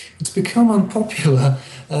 It's become unpopular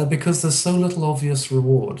because there's so little obvious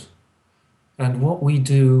reward. And what we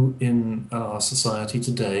do in our society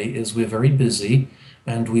today is we're very busy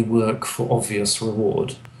and we work for obvious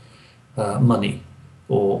reward, money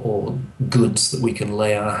or goods that we can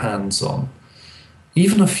lay our hands on.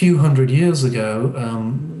 Even a few hundred years ago,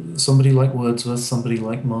 somebody like Wordsworth, somebody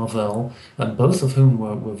like Marvell, and both of whom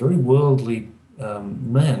were very worldly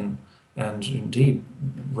men and indeed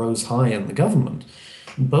rose high in the government,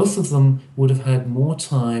 both of them would have had more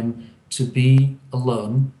time to be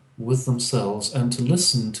alone with themselves and to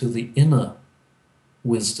listen to the inner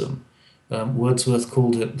wisdom. Wordsworth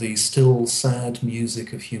called it the still, sad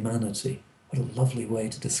music of humanity. What a lovely way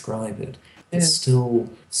to describe it. The still,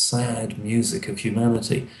 sad music of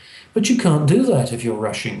humanity. But you can't do that if you're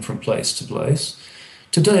rushing from place to place.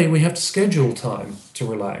 Today we have to schedule time to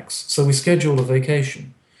relax. So we schedule a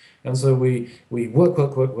vacation. And so we work,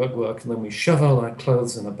 and then we shove all our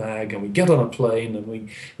clothes in a bag, and we get on a plane, and we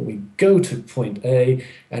go to point A,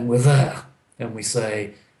 and we're there. And we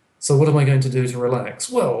say, so what am I going to do to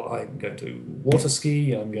relax? Well, I'm going to water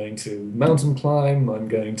ski, I'm going to mountain climb, I'm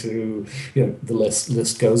going to, the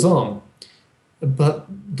list goes on. But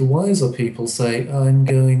the wiser people say, I'm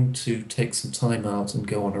going to take some time out and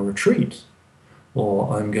go on a retreat.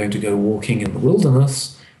 Or I'm going to go walking in the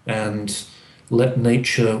wilderness and let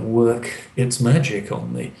nature work its magic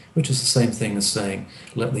on me, which is the same thing as saying,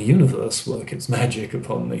 let the universe work its magic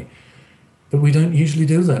upon me. But we don't usually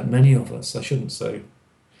do that, many of us. I shouldn't say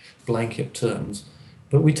blanket terms,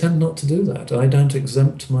 but we tend not to do that. I don't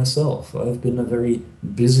exempt myself. I've been a very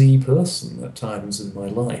busy person at times in my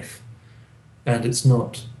life, and it's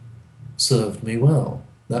not served me well.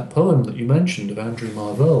 That poem that you mentioned of Andrew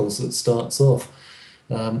Marvell's that starts off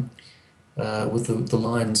with the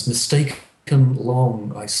lines, mistaken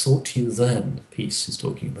long I sought you then, peace he's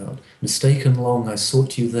talking about, mistaken long I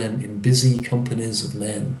sought you then in busy companies of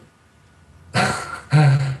men.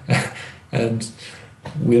 And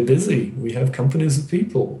we're busy, we have companies of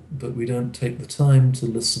people, but we don't take the time to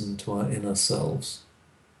listen to our inner selves.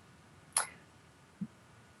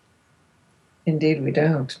 Indeed we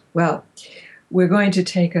don't. Well, we're going to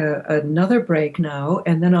take another break now,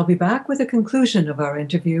 and then I'll be back with a conclusion of our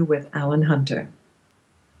interview with Alan Hunter.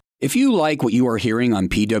 If you like what you are hearing on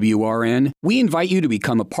PWRN, we invite you to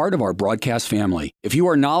become a part of our broadcast family. If you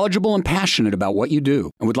are knowledgeable and passionate about what you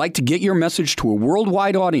do and would like to get your message to a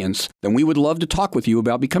worldwide audience, then we would love to talk with you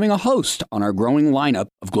about becoming a host on our growing lineup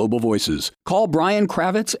of global voices. Call Brian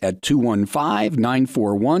Kravitz at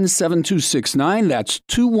 215-941-7269. That's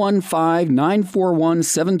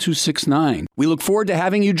 215-941-7269. We look forward to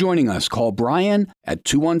having you joining us. Call Brian at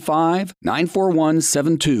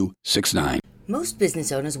 215-941-7269. Most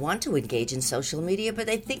business owners want to engage in social media, but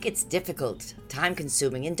they think it's difficult,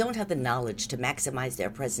 time-consuming, and don't have the knowledge to maximize their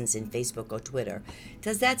presence in Facebook or Twitter.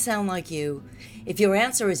 Does that sound like you? If your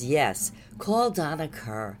answer is yes, call Donna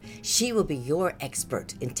Kerr. She will be your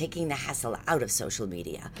expert in taking the hassle out of social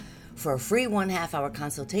media. For a free 1/2-hour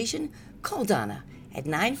consultation, call Donna at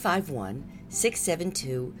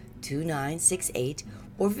 951-672-2968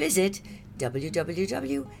 or visit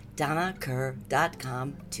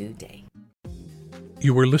www.donnakerr.com today.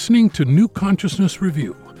 You are listening to New Consciousness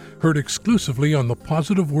Review, heard exclusively on the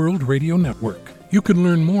Positive World Radio Network. You can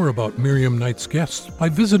learn more about Miriam Knight's guests by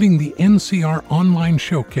visiting the NCR online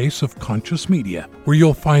showcase of conscious media, where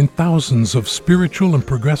you'll find thousands of spiritual and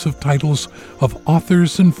progressive titles of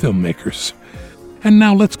authors and filmmakers. And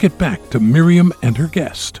now let's get back to Miriam and her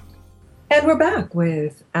guest. And we're back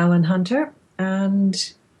with Alan Hunter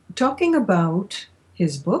and talking about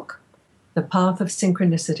his book, The Path of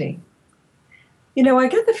Synchronicity. You know, I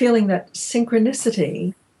get the feeling that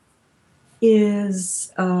synchronicity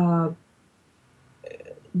is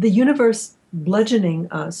the universe bludgeoning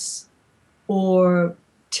us or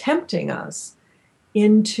tempting us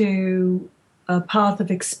into a path of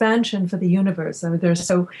expansion for the universe. I mean, there's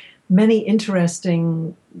so many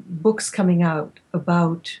interesting books coming out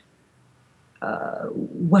about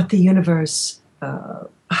what the universe,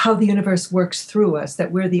 how the universe works through us,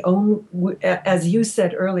 that we're the only, as you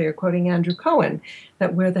said earlier, quoting Andrew Cohen,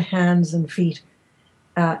 that we're the hands and feet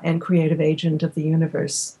and creative agent of the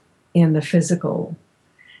universe in the physical.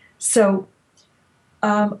 So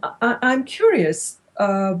I'm curious,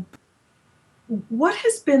 what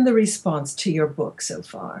has been the response to your book so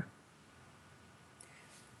far?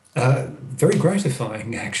 Very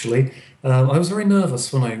gratifying, actually. I was very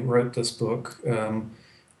nervous when I wrote this book,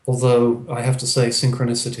 although I have to say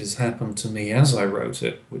synchronicities happened to me as I wrote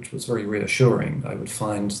it, which was very reassuring. I would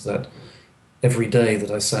find that every day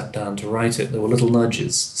that I sat down to write it, there were little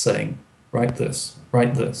nudges saying, write this,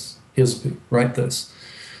 write this.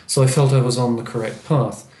 So I felt I was on the correct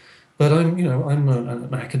path. But I'm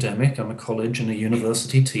an academic, I'm a college and a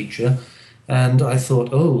university teacher, and I thought,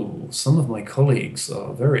 oh, some of my colleagues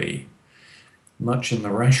are very much in the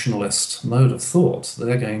rationalist mode of thought.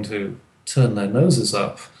 They're going to turn their noses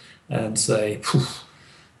up and say, poof,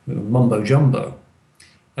 mumbo jumbo.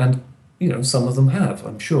 And, some of them have,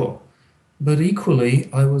 I'm sure. But equally,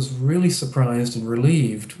 I was really surprised and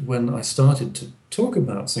relieved when I started to talk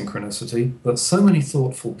about synchronicity that so many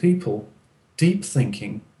thoughtful people, deep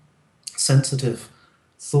thinking, sensitive,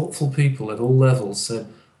 thoughtful people at all levels said,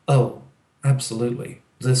 oh, absolutely,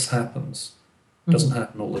 this happens. It doesn't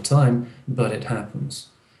happen all the time, but it happens.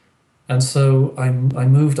 And so I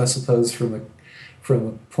moved, I suppose, from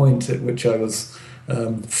a point at which I was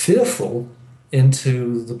fearful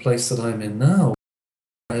into the place that I'm in now,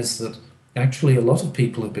 is that actually a lot of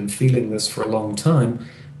people have been feeling this for a long time,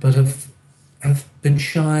 but have been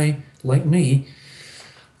shy, like me,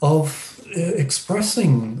 of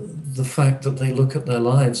expressing the fact that they look at their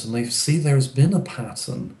lives and they see there's been a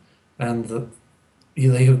pattern and that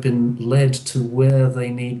they have been led to where they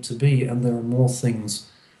need to be and there are more things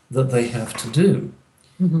that they have to do.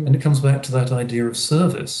 Mm-hmm. And it comes back to that idea of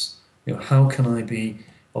service. How can I be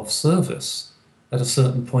of service? At a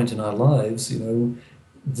certain point in our lives,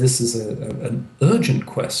 this is an urgent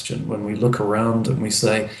question when we look around and we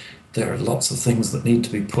say, there are lots of things that need to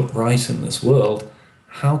be put right in this world.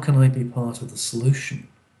 How can I be part of the solution?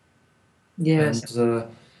 Yes. And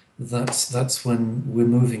that's when we're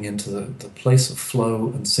moving into the place of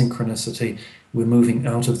flow and synchronicity. We're moving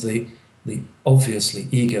out of the obviously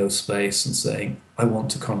ego space and saying, I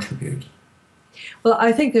want to contribute. Well,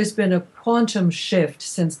 I think there's been a quantum shift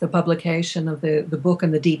since the publication of the book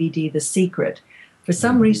and the DVD, The Secret. For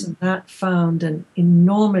some reason, that found an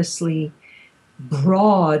enormously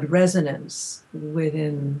broad resonance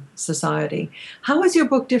within society. How is your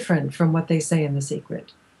book different from what they say in The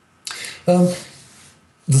Secret? The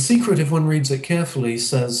Secret, if one reads it carefully,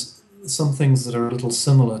 says some things that are a little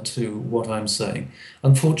similar to what I'm saying.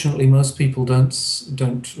 Unfortunately, most people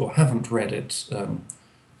don't or haven't read it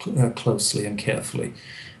closely and carefully,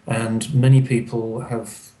 and many people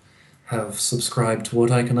have subscribed to what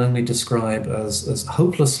I can only describe as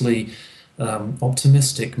hopelessly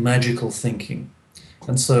optimistic, magical thinking.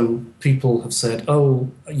 And so people have said, oh,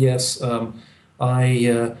 yes,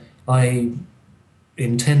 I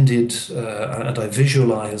intended and I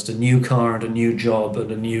visualized a new car and a new job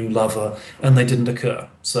and a new lover, and they didn't occur,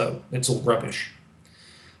 so it's all rubbish.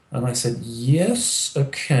 And I said, yes,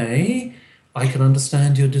 okay, I can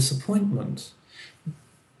understand your disappointment.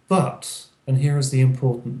 But, and here is the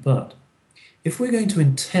important but, if we're going to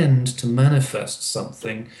intend to manifest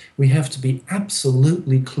something, we have to be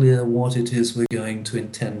absolutely clear what it is we're going to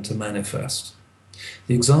intend to manifest.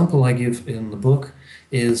 The example I give in the book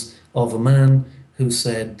is of a man who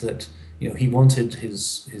said that he wanted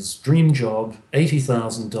his dream job,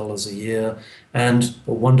 $80,000 a year, and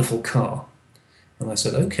a wonderful car. And I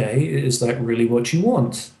said, okay, is that really what you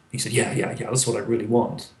want? He said, yeah, that's what I really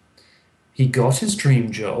want. He got his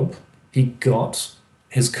dream job, he got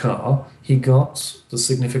his car, he got the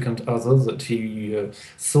significant other that he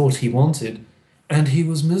thought he wanted, and he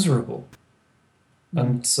was miserable.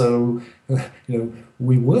 And so,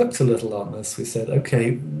 we worked a little on this. We said,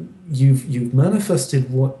 okay, you've manifested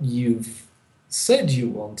what you've said you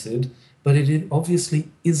wanted, but it obviously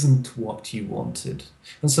isn't what you wanted.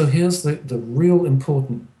 And so here's the real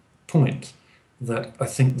important point that I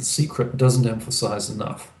think The Secret doesn't emphasize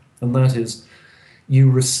enough, and that is you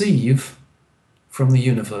receive from the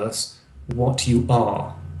universe what you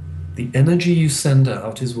are. The energy you send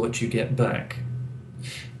out is what you get back.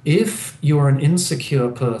 If you're an insecure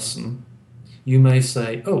person, you may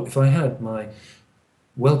say, oh, if I had my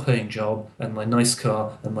well-paying job and my nice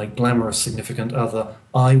car and my glamorous significant other,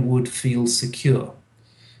 I would feel secure.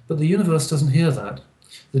 But the universe doesn't hear that.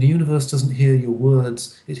 The universe doesn't hear your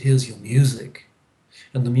words, it hears your music.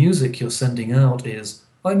 And the music you're sending out is,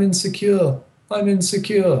 I'm insecure, I'm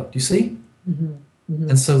insecure. Do you see? Mm-hmm. Mm-hmm.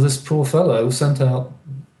 And so this poor fellow sent out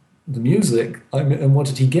the music, and what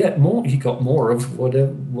did he get? More. He got more of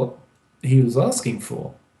what he was asking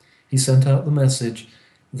for. He sent out the message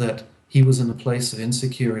that he was in a place of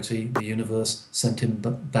insecurity. The universe sent him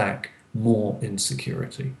back more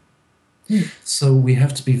insecurity. So we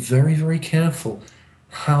have to be very, very careful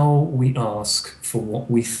how we ask for what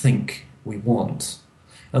we think we want.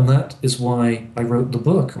 And that is why I wrote the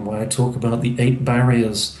book and why I talk about the 8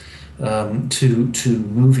 barriers to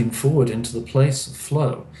moving forward into the place of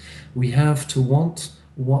flow. We have to want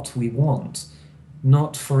what we want,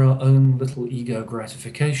 not for our own little ego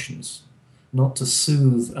gratifications, not to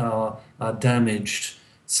soothe our damaged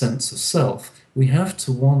sense of self. We have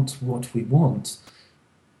to want what we want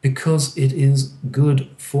because it is good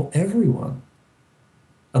for everyone.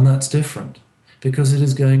 And that's different, because it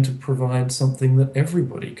is going to provide something that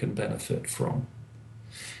everybody can benefit from.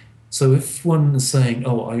 So if one is saying,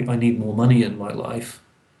 oh, I need more money in my life,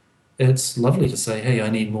 it's lovely to say, hey, I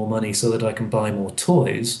need more money so that I can buy more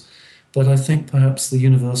toys, but I think perhaps the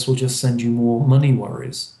universe will just send you more money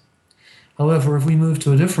worries. However, if we move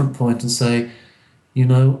to a different point and say,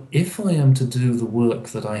 if I am to do the work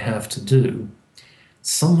that I have to do,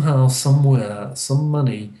 somehow, somewhere, some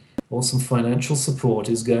money or some financial support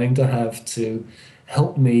is going to have to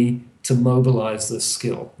help me to mobilize this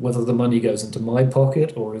skill, whether the money goes into my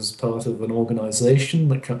pocket or is part of an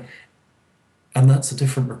organization and that's a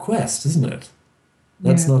different request, isn't it?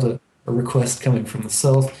 That's not a request coming from the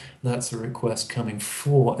self, that's a request coming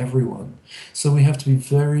for everyone. So we have to be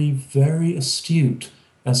very, very astute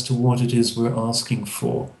as to what it is we're asking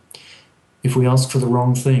for. If we ask for the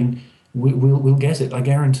wrong thing, we'll get it, I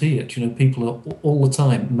guarantee it. People are all the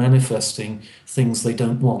time manifesting things they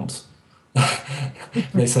don't want.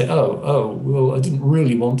 They say, well, I didn't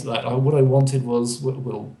really want that. What I wanted was,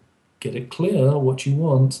 we'll get it clear what you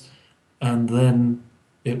want, and then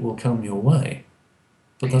it will come your way.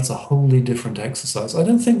 But that's a wholly different exercise. I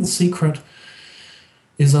don't think The Secret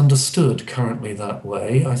is understood currently that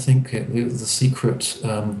way. I think The Secret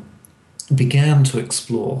began to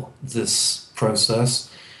explore this process,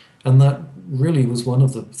 and that really was one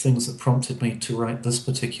of the things that prompted me to write this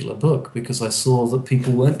particular book, because I saw that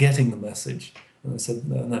people weren't getting the message. And I said,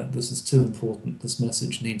 no, this is too important. This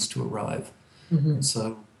message needs to arrive. Mm-hmm. And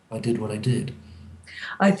so I did what I did.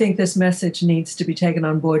 I think this message needs to be taken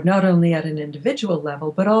on board, not only at an individual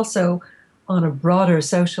level, but also on a broader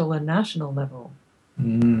social and national level.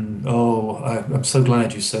 I'm so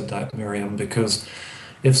glad you said that, Miriam, because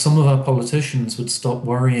if some of our politicians would stop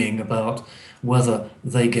worrying about whether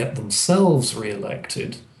they get themselves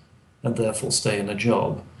re-elected and therefore stay in a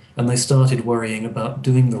job, and they started worrying about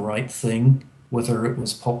doing the right thing, whether it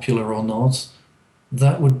was popular or not,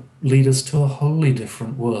 that would lead us to a wholly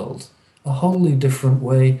different world, a wholly different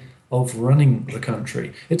way of running the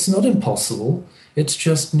country. It's not impossible, it's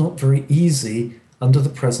just not very easy under the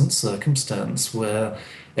present circumstance where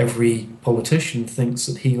every politician thinks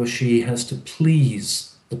that he or she has to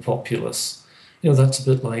please the populace. That's a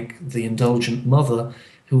bit like the indulgent mother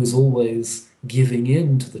who is always giving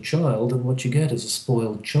in to the child, and what you get is a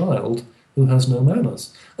spoiled child who has no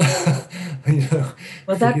manners.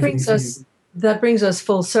 Well, that brings us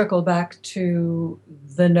full circle back to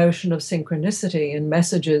the notion of synchronicity and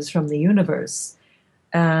messages from the universe.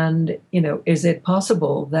 And, is it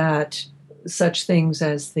possible that such things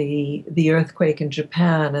as the earthquake in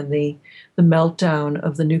Japan and the meltdown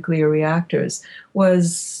of the nuclear reactors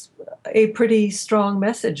was a pretty strong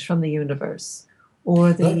message from the universe,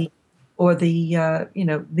 or the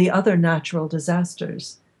other natural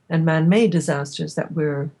disasters and man-made disasters that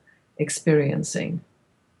we're experiencing?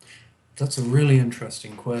 That's a really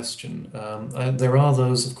interesting question. There are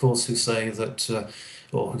those, of course, who say that,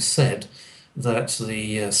 or who said that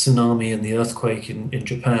the tsunami and the earthquake in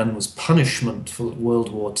Japan was punishment for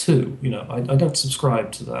World War II. I don't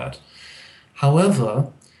subscribe to that.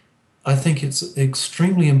 However, I think it's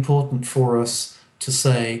extremely important for us to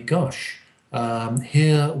say, gosh,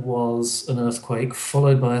 here was an earthquake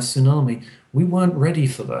followed by a tsunami. We weren't ready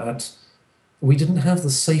for that. We didn't have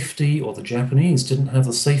the safety, or the Japanese didn't have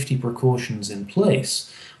the safety precautions in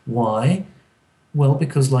place. Why? Well,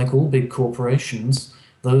 because like all big corporations,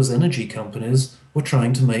 those energy companies were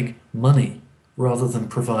trying to make money rather than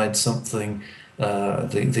provide something,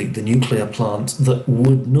 the nuclear plant, that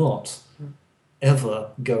would not ever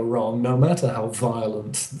go wrong, no matter how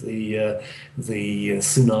violent the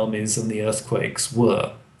tsunamis and the earthquakes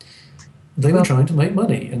were. They were trying to make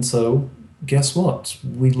money, and so guess what?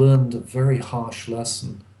 We learned a very harsh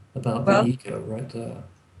lesson about the ego right there.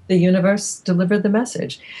 The universe delivered the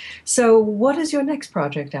message. So what is your next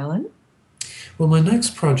project, Alan? Well, my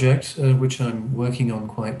next project, which I'm working on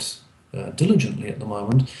quite diligently at the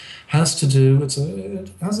moment, has to do, it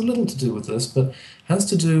has a little to do with this, but has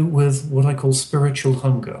to do with what I call spiritual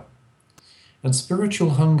hunger. And spiritual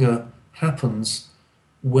hunger happens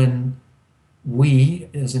when we,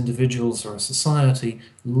 as individuals or a society,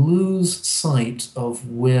 lose sight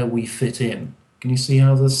of where we fit in. Can you see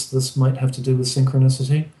how this might have to do with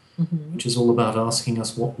synchronicity? Mm-hmm. Which is all about asking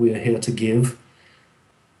us what we're here to give.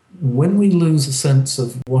 When we lose a sense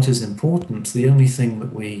of what is important, the only thing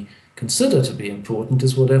that we consider to be important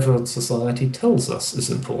is whatever society tells us is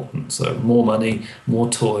important. So more money, more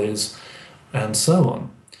toys, and so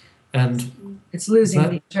on. And it's losing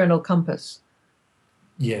the internal compass.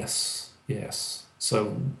 Yes, yes.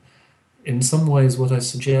 So in some ways what I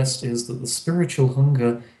suggest is that the spiritual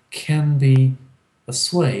hunger can be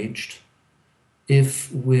assuaged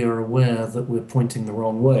if we're aware that we're pointing the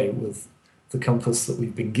wrong way with the compass that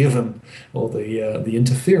we've been given, or the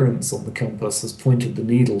interference on the compass has pointed the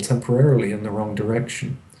needle temporarily in the wrong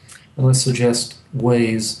direction. And I suggest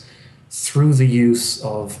ways through the use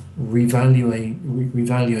of revaluing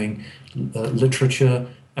literature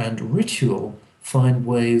and ritual, find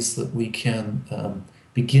ways that we can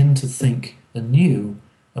begin to think anew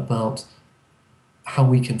about how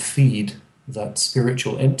we can feed that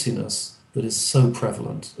spiritual emptiness that is so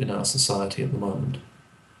prevalent in our society at the moment.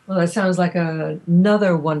 Well, that sounds like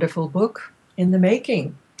another wonderful book in the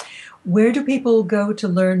making. Where do people go to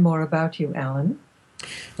learn more about you, Alan?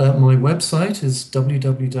 My website is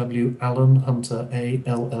www.alanhunter,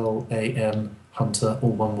 A-L-L-A-N, Hunter,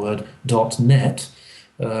 all one word, .net.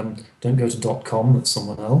 Don't go to .com, that's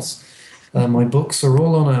someone else. My books are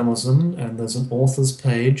all on Amazon, and there's an author's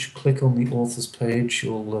page. Click on the author's page,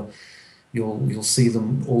 you'll see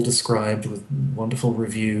them all described with wonderful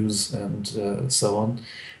reviews and so on.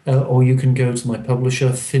 Or you can go to my publisher,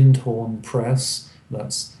 Findhorn Press.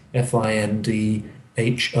 That's Findhorn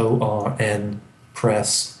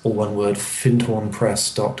Press, all one word,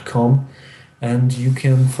 findhornpress.com. And you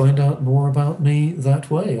can find out more about me that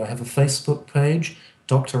way. I have a Facebook page,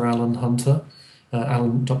 Dr. Alan Hunter,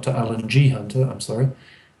 Dr. Alan G. Hunter, I'm sorry.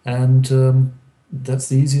 And that's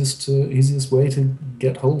the easiest way to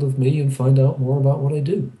get hold of me and find out more about what I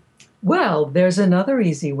do. Well, there's another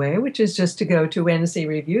easy way, which is just to go to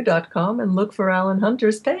ncreview.com and look for Alan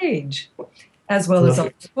Hunter's page, as well as all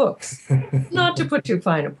the books. Not to put too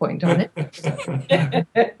fine a point on it.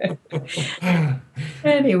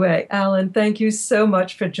 Anyway, Alan, thank you so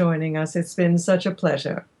much for joining us. It's been such a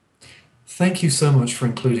pleasure. Thank you so much for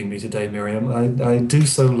including me today, Miriam. I do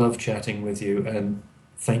so love chatting with you, and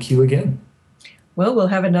thank you again. Well, we'll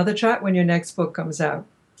have another chat when your next book comes out.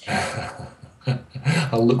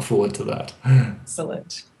 I'll look forward to that.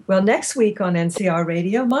 Excellent. Well, next week on NCR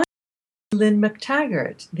Radio, my name is Lynn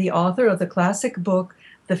McTaggart, the author of the classic book,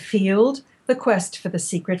 The Field, The Quest for the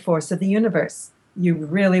Secret Force of the Universe. You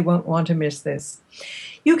really won't want to miss this.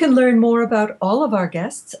 You can learn more about all of our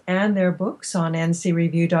guests and their books on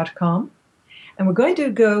ncreview.com. And we're going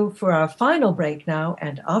to go for our final break now,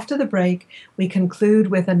 and after the break, we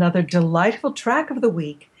conclude with another delightful track of the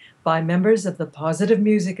week by members of the Positive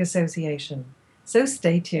Music Association. So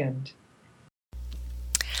stay tuned.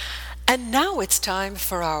 And now it's time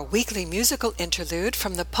for our weekly musical interlude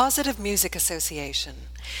from the Positive Music Association.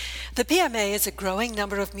 The PMA is a growing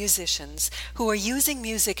number of musicians who are using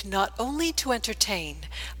music not only to entertain,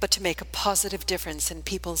 but to make a positive difference in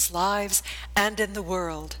people's lives and in the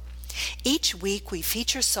world. Each week we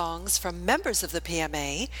feature songs from members of the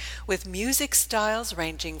PMA with music styles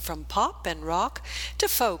ranging from pop and rock to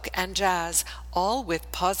folk and jazz, all with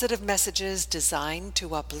positive messages designed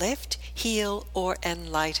to uplift, heal, or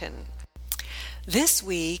enlighten. This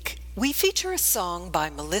week we feature a song by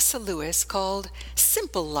Melissa Lewis called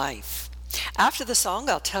Simple Life. After the song,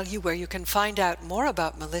 I'll tell you where you can find out more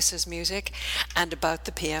about Melissa's music and about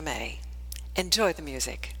the PMA. Enjoy the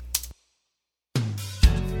music.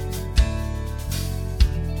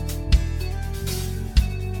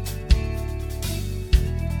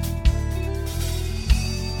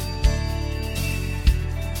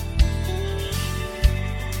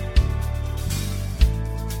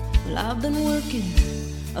 I've been working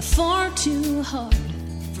far too hard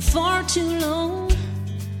for far too long.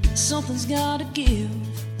 Something's gotta give.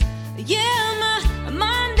 Yeah, my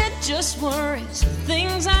mind, it just worries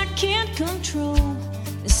things I can't control.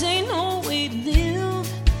 This ain't no way to live.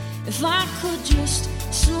 If I could just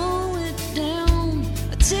slow it down,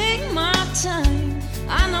 I'd take my time.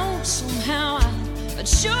 I know somehow I'd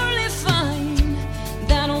surely find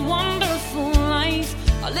that a wonderful life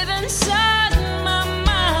I live inside my mind.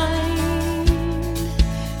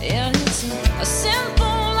 Yeah, it's a simple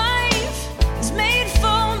life. It's made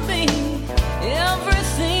for me.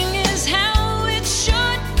 Everything is how it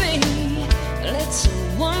should be. It's a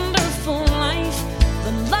wonderful life,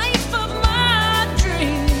 the life of my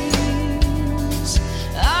dreams.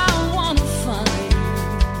 I wanna find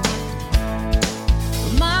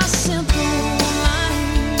my simple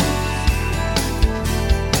life.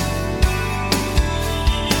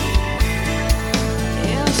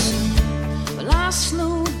 Yes, well, I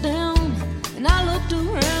slowed down and I looked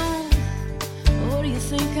around. What do you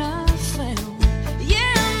think I found?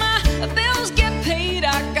 Yeah, my bills get paid.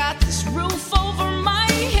 I got this roof over my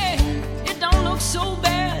head. It don't look so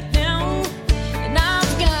bad now. And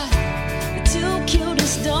I've got the two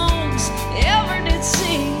cutest dogs ever did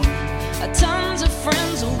see. Tons of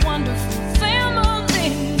friends, a wonderful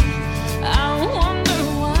family. I wonder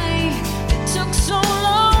why it took so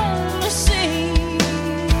long to see.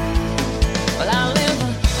 Well, I live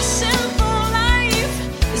a simple life.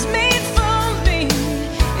 It's made for me.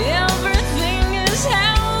 Everything is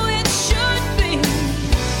how it should be.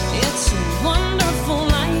 It's a wonderful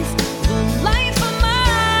life, the life of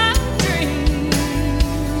my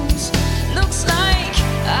dreams. Looks like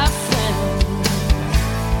I found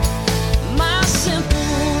my simple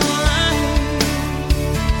life.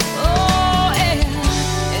 Oh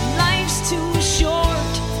yeah, and life's too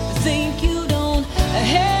short to think you don't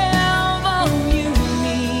have all you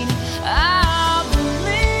need. I believe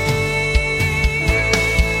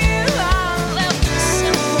I left a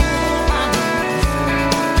simple life.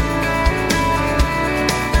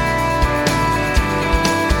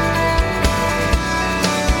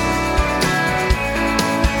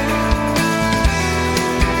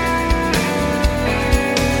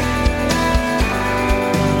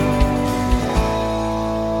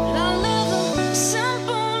 I live a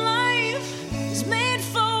simple life. It's made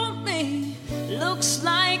for me. Looks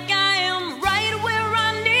like I am right where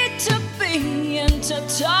I need to be. And to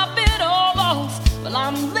top it all off, well,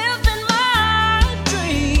 I'm living my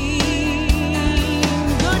dream.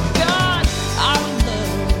 Good God, I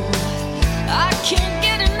love. I can't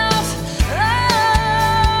get enough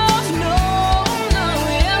of. No, no,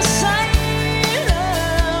 yes, I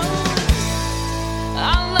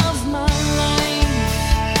love my life.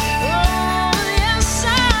 Oh, yes, I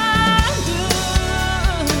do.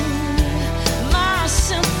 My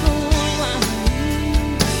simple life.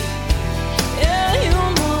 Yeah, you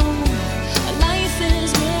know, life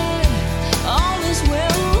is good, all is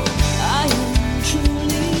well. I am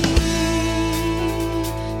truly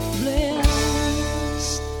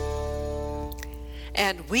blessed.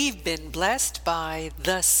 And we've been blessed by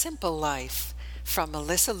The Simple Life from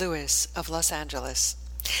Melissa Lewis of Los Angeles.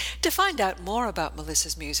 To find out more about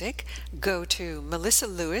Melissa's music, go to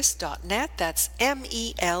melissalewis.net. That's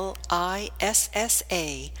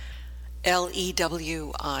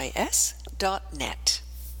MELISSALEWIS.net.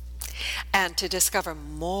 And to discover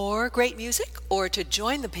more great music or to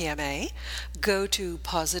join the PMA, go to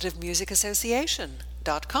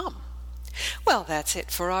positivemusicassociation.com. Well, that's it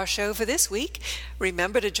for our show for this week.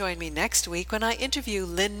 Remember to join me next week when I interview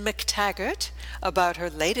Lynn McTaggart about her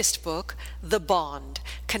latest book, The Bond,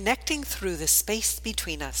 Connecting Through the Space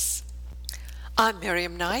Between Us. I'm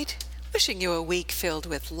Miriam Knight, wishing you a week filled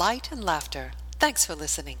with light and laughter. Thanks for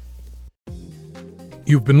listening.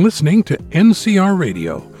 You've been listening to NCR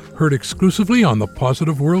Radio, heard exclusively on the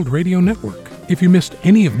Positive World Radio Network. If you missed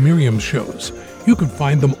any of Miriam's shows, you can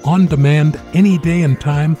find them on demand any day and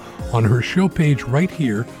time on her show page right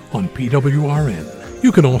here on PWRN.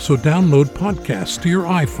 You can also download podcasts to your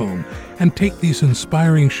iPhone and take these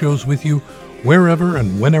inspiring shows with you wherever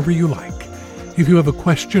and whenever you like. If you have a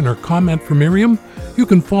question or comment for Miriam, you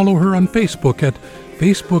can follow her on Facebook at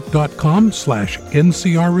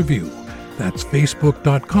facebook.com/NCR Review. That's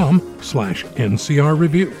facebook.com/NCR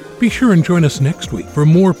Review. Be sure and join us next week for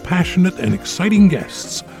more passionate and exciting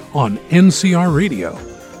guests on NCR Radio.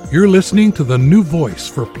 You're listening to the new voice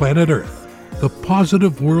for planet Earth, the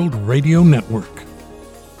Positive World Radio Network.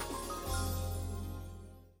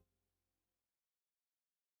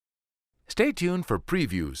 Stay tuned for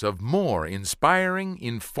previews of more inspiring,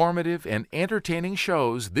 informative, and entertaining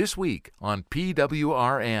shows this week on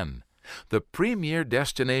PWRN. the premier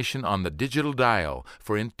destination on the digital dial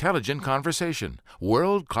for intelligent conversation,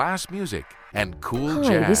 world-class music, and cool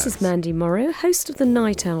jazz. Hi, this is Mandy Morrow, host of the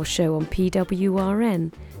Night Owl Show on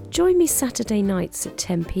PWRN. Join me Saturday nights at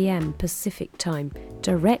 10 p.m. Pacific Time,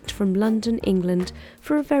 direct from London, England,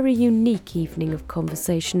 for a very unique evening of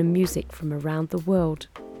conversation and music from around the world.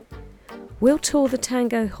 We'll tour the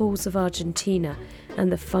tango halls of Argentina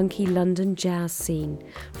and the funky London jazz scene,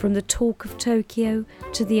 from the talk of Tokyo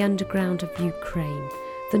to the underground of Ukraine.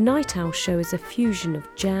 The Night Owl Show is a fusion of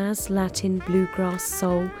jazz, Latin, bluegrass,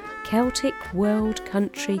 soul, Celtic, world,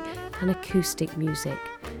 country and acoustic music.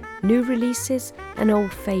 New releases and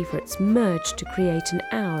old favourites merge to create an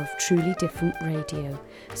hour of truly different radio.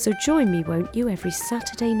 So join me, won't you, every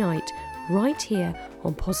Saturday night, right here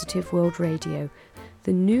on Positive World Radio,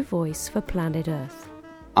 the new voice for planet Earth.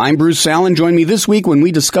 I'm Bruce Allen. Join me this week when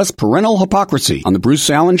we discuss parental hypocrisy on The Bruce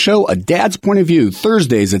Allen Show, A Dad's Point of View,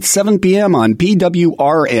 Thursdays at 7 p.m. on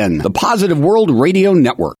PWRN, the Positive World Radio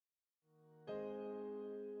Network.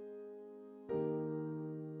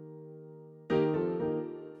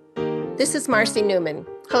 This is Marcy Newman,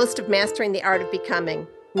 host of Mastering the Art of Becoming.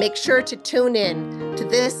 Make sure to tune in to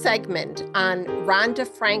this segment on Rhonda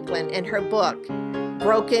Franklin and her book,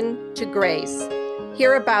 Broken to Grace.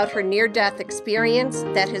 Hear about her near-death experience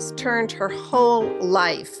that has turned her whole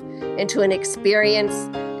life into an experience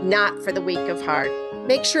not for the weak of heart.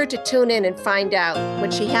 Make sure to tune in and find out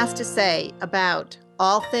what she has to say about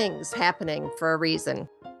all things happening for a reason.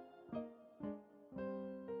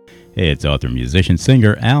 Hey, it's author, musician,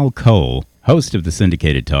 singer Al Cole, host of the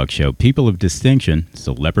syndicated talk show People of Distinction,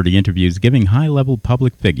 celebrity interviews giving high-level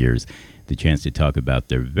public figures the chance to talk about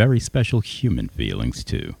their very special human feelings,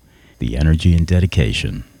 too. The energy and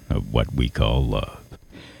dedication of what we call love.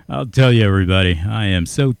 I'll tell you, everybody, I am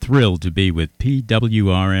so thrilled to be with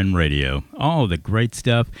PWRN Radio. All the great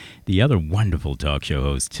stuff, the other wonderful talk show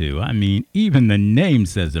hosts, too. I mean, even the name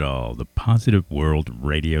says it all, the Positive World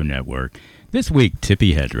Radio Network. This week,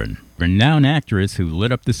 Tippi Hedren, renowned actress who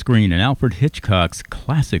lit up the screen in Alfred Hitchcock's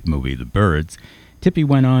classic movie, The Birds. Tippi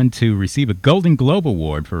went on to receive a Golden Globe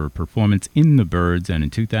Award for her performance in The Birds, and in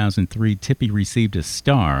 2003, Tippi received a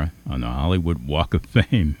star on the Hollywood Walk of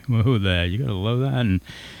Fame. Whoa, that, you gotta love that. And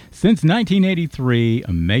since 1983,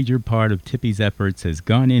 a major part of Tippi's efforts has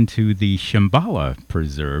gone into the Shambhala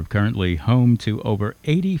Preserve, currently home to over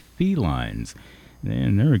 80 felines.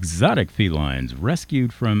 And they're exotic felines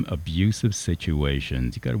rescued from abusive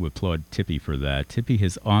situations. You got to applaud Tippi for that. Tippi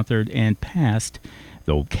has authored and passed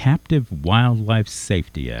the Captive Wildlife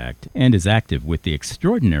Safety Act and is active with the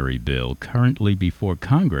extraordinary bill currently before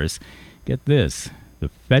Congress. Get this, the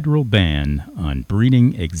federal ban on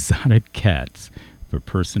breeding exotic cats for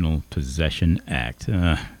Personal Possession Act.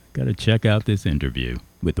 Got to check out this interview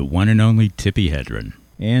with the one and only Tippi Hedren.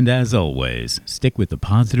 And as always, stick with the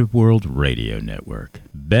Positive World Radio Network.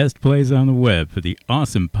 Best place on the web for the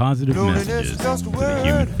awesome positive messages to the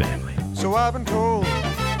human family. So I've been told,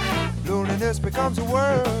 loneliness becomes a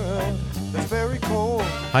word that's very cold.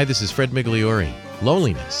 Hi, this is Fred Migliore.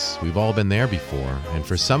 Loneliness. We've all been there before, and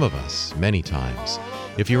for some of us, many times.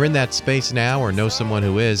 If you're in that space now or know someone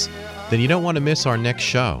who is, then you don't want to miss our next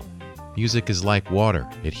show. Music is like water.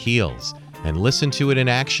 It heals. And listen to it in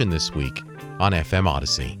action this week on FM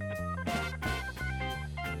Odyssey.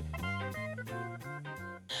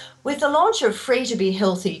 With the launch of Free to Be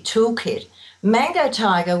Healthy Toolkit, Mango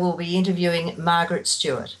Tiger will be interviewing Margaret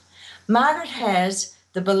Stewart. Margaret has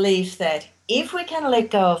the belief that if we can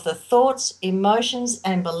let go of the thoughts, emotions,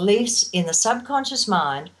 and beliefs in the subconscious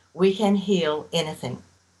mind, we can heal anything.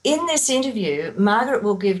 In this interview, Margaret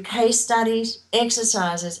will give case studies,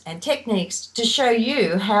 exercises, and techniques to show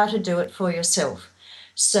you how to do it for yourself,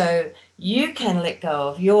 so you can let go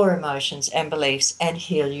of your emotions and beliefs and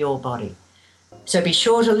heal your body. So be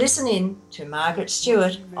sure to listen in to Margaret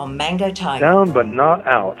Stewart on Mango Tiger. Down but not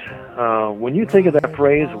out. When you think of that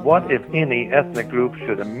phrase, what, if any, ethnic group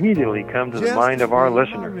should immediately come to the mind of our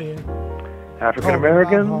listeners? African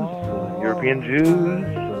Americans, European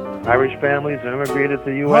Jews, Irish families who immigrated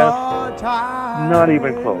to the U.S.? Not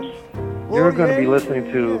even close. You're going to be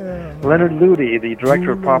listening to Leonard Ludi, the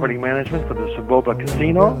Director of Property Management for the Soboba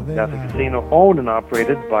Casino. That's a casino owned and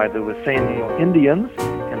operated by the Wasanio Indians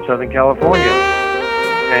in Southern California.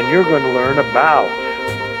 And you're going to learn about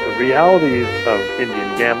the realities of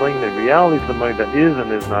Indian gambling, the realities of the money that is and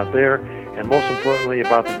is not there, and most importantly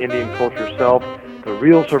about the Indian culture itself, the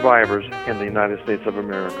real survivors in the United States of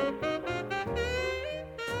America.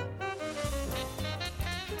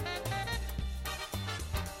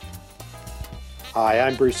 Hi,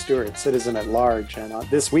 I'm Bruce Stewart, Citizen at Large, and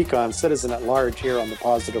this week on Citizen at Large here on the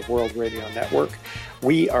Positive World Radio Network,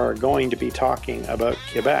 We are going to be talking about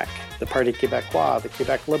Quebec, the Parti Québécois, the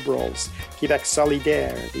Quebec Liberals, Québec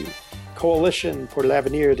Solidaire, the Coalition pour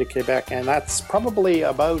l'Avenir de Québec, and that's probably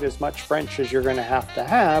about as much French as you're going to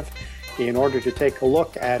have in order to take a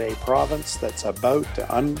look at a province that's about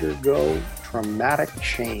to undergo traumatic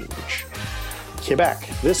change. Quebec,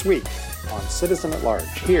 this week on Citizen at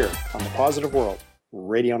Large, here on the Positive World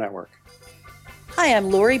Radio Network. Hi,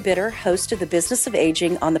 I'm Lori Bitter, host of The Business of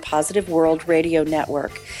Aging on the Positive World Radio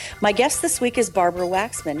Network. My guest this week is Barbara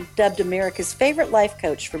Waxman, dubbed America's favorite life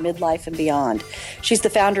coach for midlife and beyond. She's the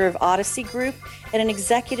founder of Odyssey Group and an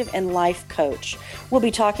executive and life coach. We'll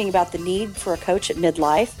be talking about the need for a coach at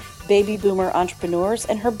midlife, baby boomer entrepreneurs,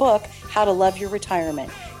 and her book, How to Love Your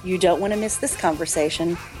Retirement. You don't want to miss this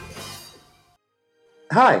conversation.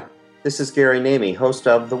 Hi, this is Gary Namey, host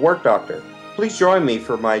of The Work Doctor. Please join me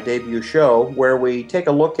for my debut show where we take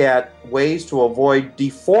a look at ways to avoid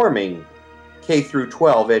deforming K through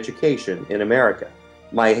 12 education in America.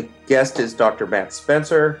 My guest is Dr. Matt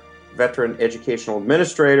Spencer, veteran educational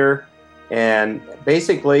administrator, and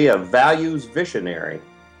basically a values visionary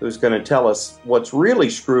who's going to tell us what's really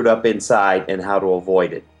screwed up inside and how to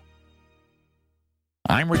avoid it.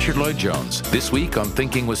 I'm Richard Lloyd Jones. This week on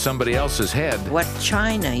Thinking with Somebody Else's Head. What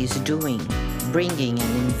China is doing, bringing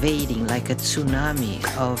and invading like a tsunami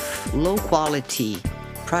of low-quality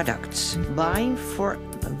products, buying for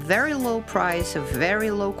a very low price, a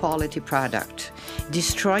very low-quality product,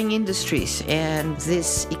 destroying industries and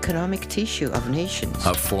this economic tissue of nations.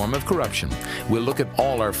 A form of corruption. We'll look at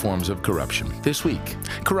all our forms of corruption this week.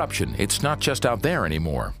 Corruption, it's not just out there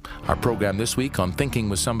anymore. Our program this week on Thinking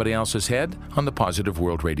with Somebody Else's Head on the Positive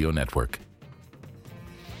World Radio Network.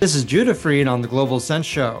 This is Judah Freed on the Global Sense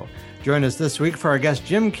Show. Join us this week for our guest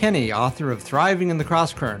Jim Kenney, author of Thriving in the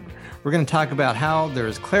Crosscurrent. We're going to talk about how there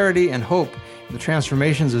is clarity and hope in the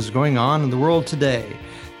transformations that's going on in the world today.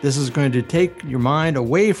 This is going to take your mind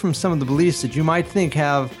away from some of the beliefs that you might think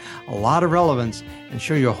have a lot of relevance and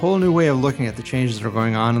show you a whole new way of looking at the changes that are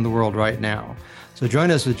going on in the world right now. So join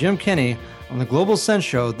us with Jim Kenney on the Global Sense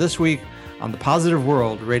Show this week on the Positive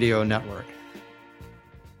World Radio Network.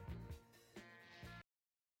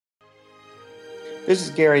 This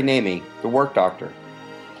is Gary Namey, The Work Doctor.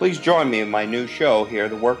 Please join me in my new show here,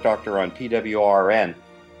 The Work Doctor on PWRN.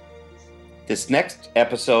 This next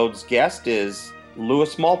episode's guest is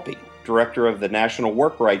Louis Maltby, director of the National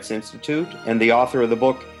Work Rights Institute and the author of the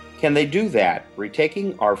book, Can They Do That?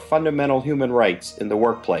 Retaking Our Fundamental Human Rights in the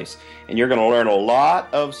Workplace. And you're going to learn a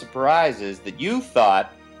lot of surprises that you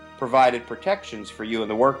thought provided protections for you in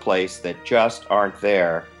the workplace that just aren't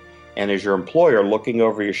there. And as your employer looking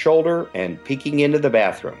over your shoulder and peeking into the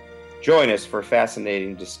bathroom. Join us for a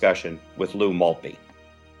fascinating discussion with Lou Maltby.